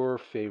your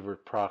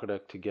favorite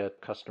product to get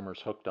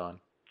customers hooked on?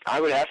 I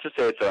would have to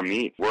say it's our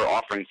meat. We're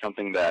offering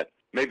something that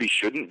maybe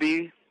shouldn't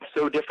be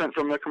so different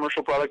from the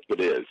commercial product, but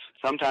is.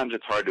 Sometimes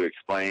it's hard to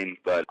explain,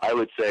 but I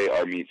would say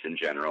our meats in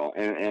general,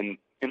 and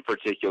in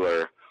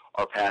particular,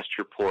 our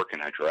pasture pork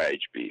and our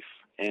dry-aged beef.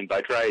 And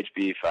by dry-aged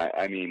beef,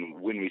 I mean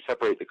when we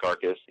separate the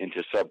carcass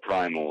into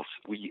subprimals,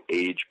 we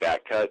age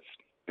back cuts,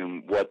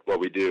 and what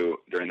we do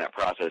during that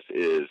process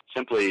is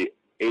simply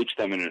age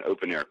them in an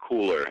open-air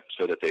cooler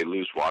so that they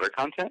lose water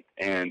content.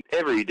 And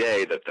every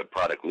day that the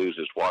product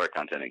loses water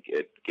content,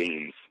 it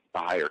gains a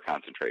higher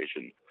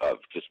concentration of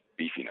just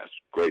beefiness,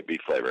 great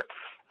beef flavor.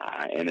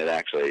 And it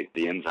actually,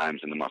 the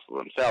enzymes in the muscle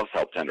themselves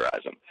help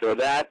tenderize them. So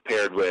that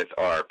paired with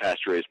our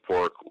pasture-raised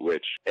pork,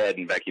 which Ed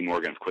and Becky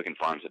Morgan of Quicken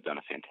Farms have done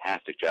a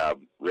fantastic job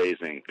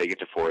raising. They get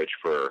to forage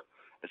for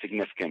a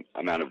significant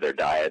amount of their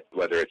diet,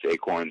 whether it's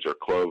acorns or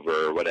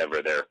clover or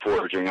whatever they're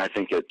foraging. I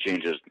think it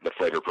changes the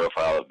flavor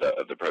profile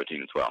of the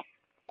protein as well.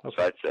 Okay.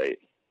 So I'd say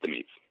the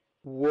meats.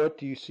 What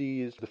do you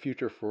see as the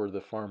future for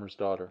the Farmer's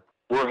Daughter?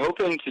 We're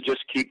hoping to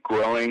just keep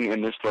growing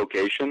in this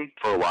location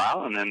for a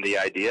while, and then the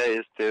idea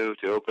is to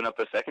open up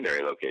a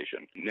secondary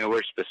location.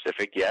 Nowhere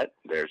specific yet.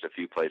 There's a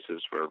few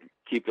places we're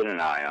keeping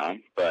an eye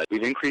on, but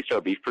we've increased our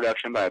beef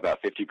production by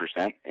about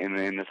 50% in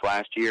this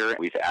last year.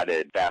 We've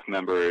added staff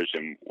members,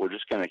 and we're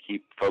just going to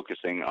keep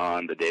focusing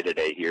on the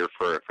day-to-day here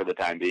for the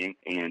time being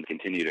and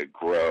continue to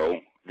grow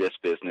this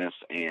business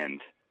and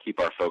keep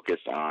our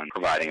focus on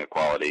providing a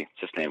quality,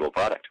 sustainable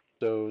product.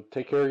 So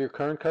take care of your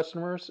current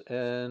customers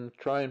and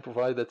try and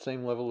provide that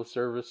same level of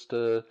service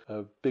to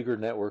a bigger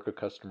network of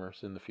customers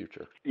in the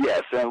future.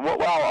 Yes, and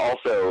while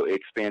also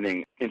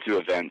expanding into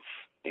events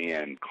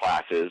and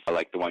classes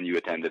like the one you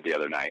attended the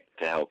other night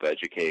to help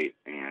educate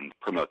and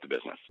promote the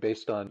business.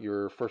 Based on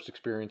your first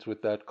experience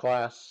with that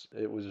class,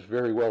 it was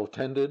very well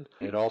attended.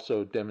 It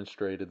also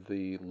demonstrated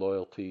the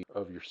loyalty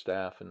of your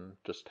staff and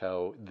just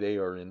how they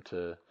are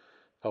into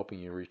helping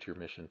you reach your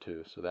mission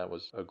too. So that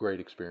was a great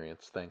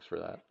experience. Thanks for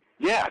that.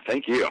 Yeah,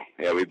 thank you.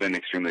 Yeah, we've been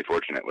extremely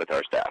fortunate with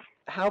our staff.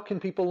 How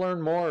can people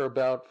learn more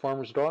about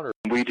Farmer's Daughter?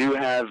 We do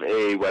have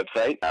a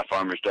website,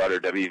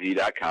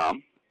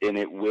 farmersdaughterwv.com, and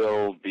it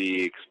will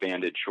be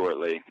expanded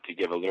shortly to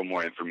give a little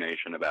more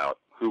information about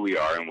who we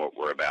are and what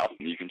we're about.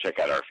 You can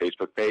check out our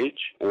Facebook page,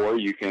 or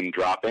you can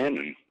drop in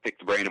and pick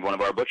the brain of one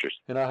of our butchers.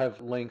 And I'll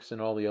have links and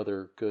all the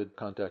other good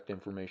contact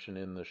information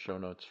in the show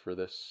notes for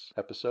this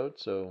episode,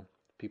 so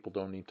people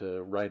don't need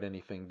to write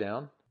anything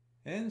down.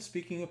 And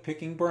speaking of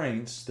picking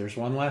brains, there's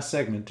one last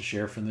segment to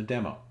share from the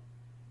demo.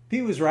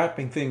 Pete was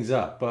wrapping things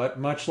up, but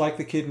much like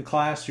the kid in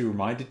class who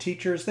reminded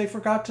teachers they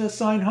forgot to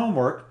assign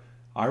homework,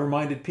 I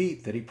reminded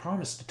Pete that he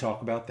promised to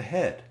talk about the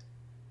head.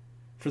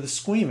 For the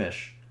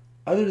squeamish,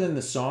 other than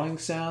the sawing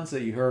sounds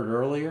that you heard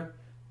earlier,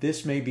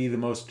 this may be the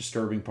most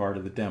disturbing part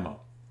of the demo.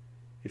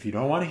 If you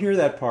don't want to hear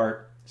that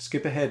part,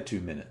 skip ahead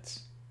 2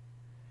 minutes.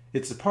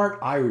 It's the part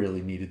I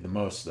really needed the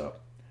most, though.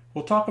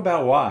 We'll talk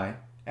about why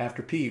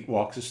after Pete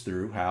walks us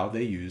through how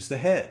they use the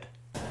head.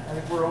 I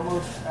think we're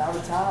almost out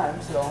of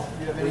time, so if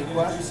you have any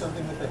questions. Do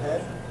something with the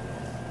head?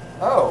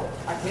 Oh,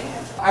 I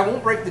can. I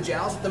won't break the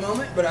jowls at the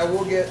moment, but I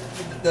will get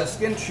the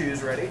skin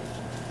chews ready.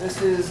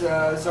 This is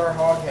our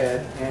hog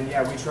head, and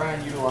yeah, we try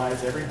and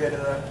utilize every bit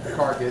of the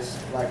carcass,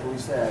 like we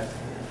said.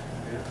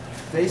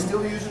 They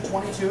still use a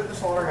 22 at the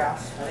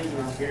slaughterhouse. I think he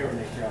was scared when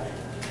they tried.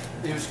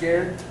 He was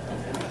scared?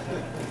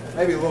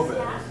 Maybe a little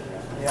bit.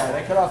 Yeah,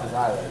 they cut off his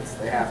eyelids.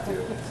 They have to.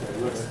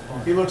 So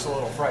he looks a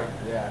little frightened,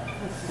 yeah.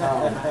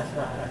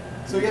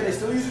 So yeah, they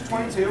still use a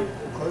 22,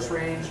 close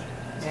range.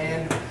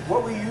 And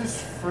what we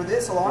use for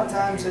this a lot of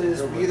times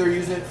is we either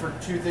use it for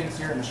two things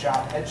here in the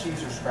shop, head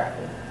cheese or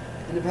scrapple.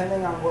 And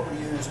depending on what we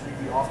use,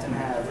 we often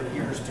have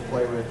ears to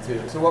play with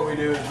too. So what we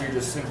do is we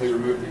just simply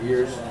remove the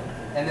ears.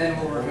 And then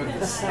we'll remove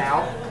the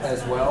snout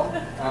as well.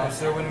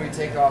 So when we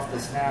take off the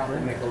snout, we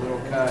make a little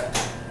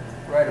cut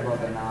right above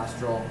the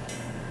nostril.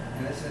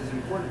 And this is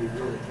important to be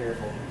really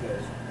careful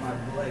because my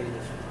blade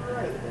is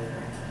right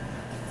there.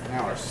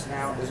 Now our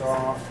snout is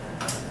off.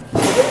 So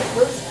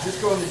those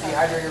just go in the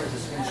dehydrator with the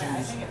skin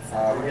cheese.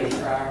 We're going to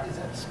fry,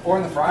 or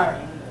in the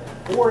fryer.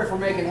 Or if we're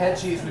making head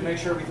cheese, we make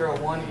sure we throw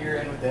one ear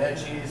in with the head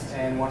cheese,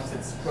 and once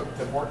it's cooked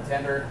to pork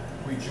tender,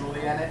 we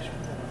julienne it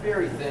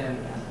very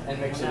thin and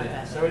mix it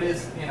in. So it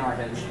is in our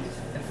head cheese.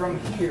 And from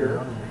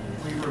here,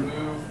 we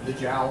remove the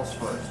jowls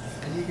first.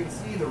 And you can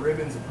see the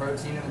ribbons of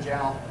protein in the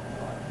jowl.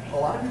 A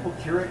lot of people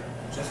cure it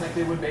just like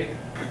they would bacon.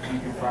 You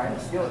can fry it in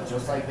a skillet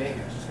just like bacon.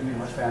 It's just going to be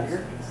much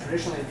fattier.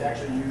 Traditionally, it's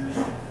actually used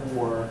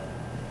for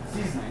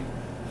seasoning.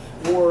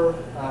 Or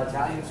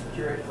Italians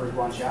cure it for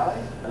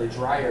guanciale. They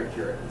dry air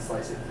cure it and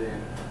slice it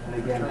thin. And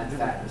again, that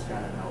fat just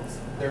kind of melts.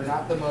 They're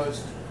not the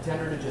most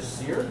tender to just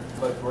sear,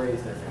 but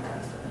braised, they're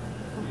fantastic.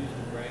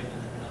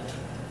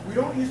 We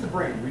don't use the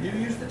brain. We do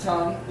use the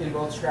tongue in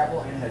both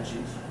scrapple and head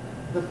cheese.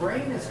 The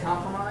brain is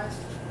compromised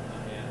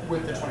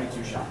with the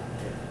 22 shot.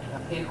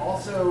 And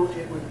also,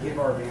 it would give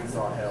our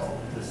bandsaw hell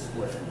to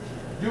split.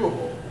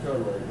 Doable,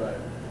 totally, but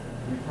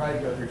we'd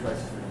probably go through twice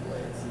as many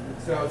blades.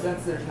 So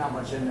since there's not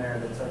much in there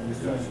that's of use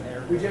to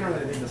us, we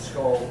generally leave the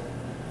skull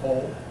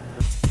whole.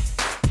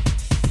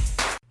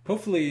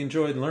 Hopefully you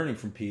enjoyed learning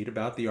from Pete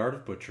about the art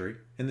of butchery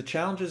and the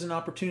challenges and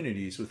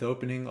opportunities with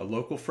opening a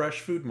local fresh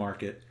food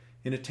market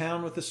in a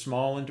town with a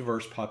small and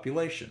diverse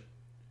population.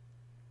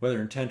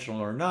 Whether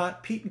intentional or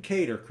not, Pete and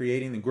Kate are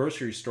creating the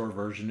grocery store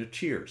version of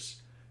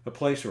Cheers, a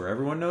place where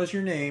everyone knows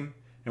your name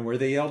and where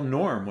they yell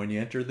Norm when you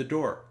enter the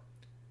door,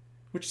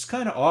 which is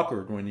kind of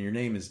awkward when your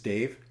name is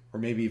Dave, or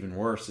maybe even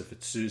worse if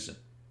it's Susan.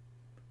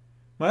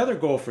 My other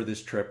goal for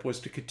this trip was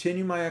to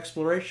continue my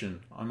exploration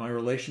on my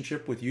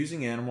relationship with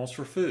using animals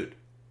for food.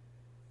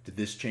 Did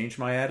this change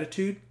my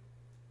attitude?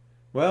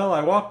 Well,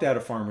 I walked out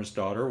of Farmer's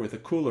Daughter with a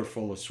cooler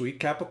full of sweet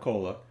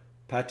capicola,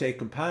 pate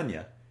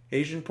campagna,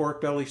 Asian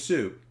pork belly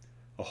soup,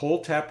 a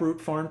whole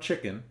taproot farm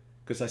chicken,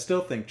 because I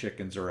still think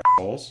chickens are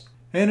assholes,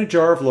 and a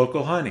jar of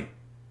local honey.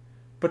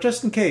 But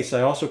just in case,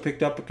 I also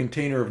picked up a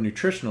container of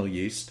nutritional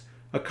yeast,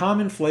 a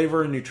common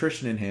flavor and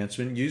nutrition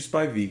enhancement used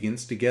by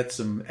vegans to get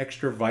some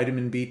extra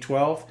vitamin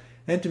B12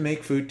 and to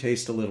make food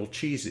taste a little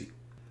cheesy.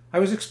 I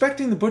was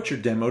expecting the butcher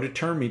demo to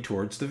turn me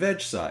towards the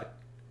veg side.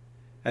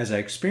 As I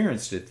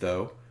experienced it,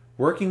 though,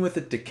 working with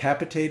a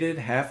decapitated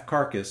half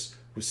carcass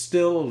was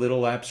still a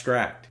little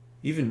abstract,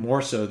 even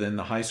more so than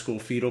the high school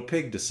fetal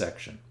pig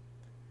dissection.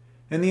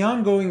 And the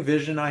ongoing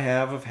vision I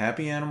have of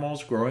happy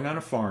animals growing on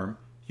a farm,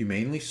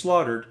 humanely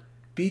slaughtered,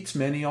 beats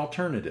many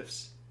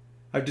alternatives.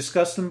 I've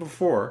discussed them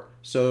before,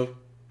 so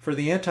for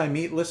the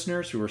anti-meat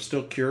listeners who are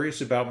still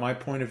curious about my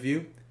point of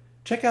view,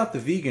 check out the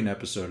vegan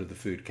episode of the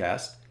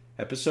Foodcast,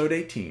 episode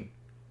 18.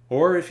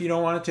 Or if you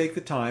don't want to take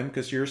the time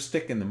because you're a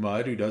stick in the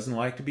mud who doesn't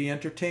like to be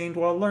entertained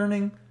while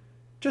learning,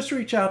 just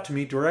reach out to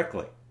me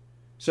directly.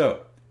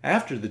 So,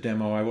 after the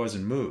demo I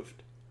wasn't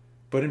moved.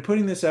 But in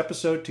putting this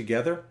episode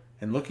together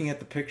and looking at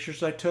the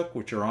pictures I took,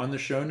 which are on the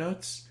show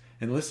notes,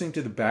 and listening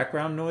to the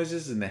background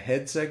noises in the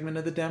head segment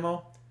of the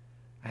demo,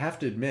 I have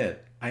to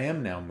admit, I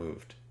am now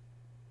moved.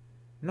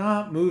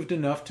 Not moved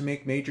enough to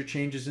make major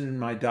changes in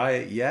my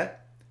diet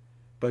yet,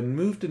 but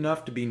moved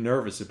enough to be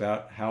nervous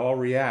about how I'll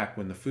react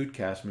when the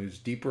Foodcast moves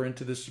deeper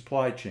into the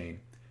supply chain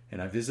and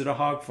I visit a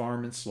hog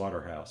farm and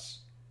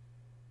slaughterhouse.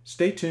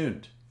 Stay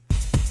tuned.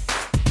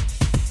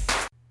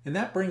 And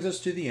that brings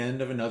us to the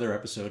end of another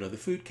episode of the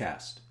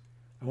Foodcast.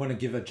 I want to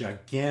give a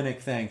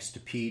gigantic thanks to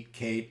Pete,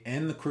 Kate,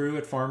 and the crew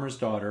at Farmer's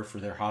Daughter for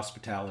their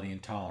hospitality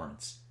and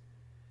tolerance.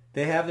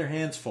 They have their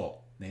hands full.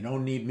 They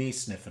don't need me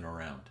sniffing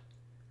around.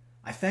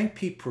 I thank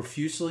Pete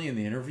profusely in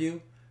the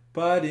interview,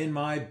 but in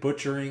my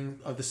butchering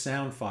of the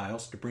sound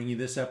files to bring you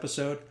this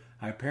episode,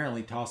 I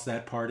apparently tossed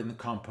that part in the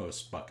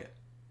compost bucket.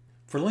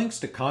 For links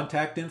to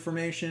contact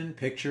information,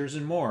 pictures,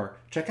 and more,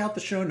 check out the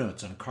show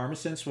notes on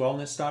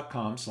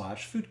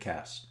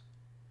karmasensewellness.com/foodcast.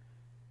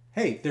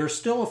 Hey, there are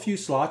still a few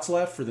slots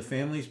left for the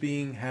Families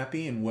Being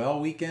Happy and Well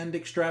weekend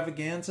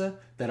extravaganza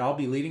that I'll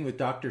be leading with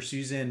Dr.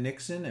 Suzanne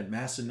Nixon at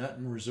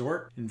Massanutten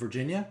Resort in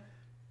Virginia.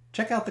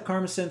 Check out the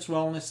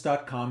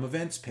karmasensewellness.com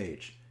events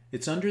page.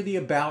 It's under the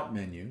About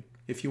menu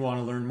if you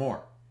want to learn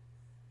more.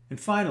 And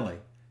finally,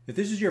 if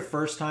this is your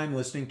first time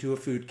listening to a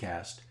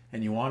Foodcast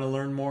and you want to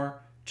learn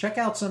more, check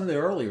out some of the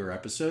earlier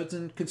episodes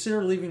and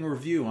consider leaving a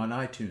review on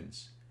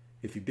iTunes.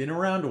 If you've been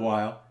around a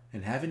while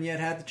and haven't yet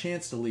had the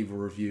chance to leave a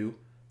review,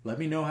 let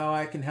me know how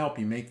I can help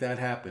you make that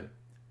happen.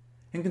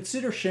 And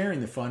consider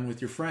sharing the fun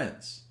with your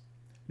friends.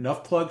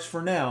 Enough plugs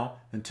for now.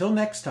 Until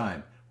next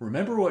time,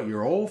 remember what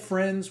your old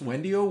friends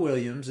Wendy O.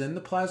 Williams and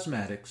the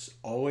Plasmatics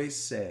always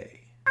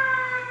say.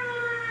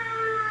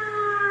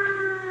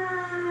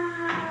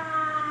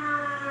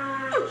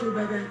 Okay,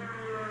 baby.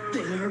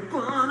 They're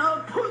gonna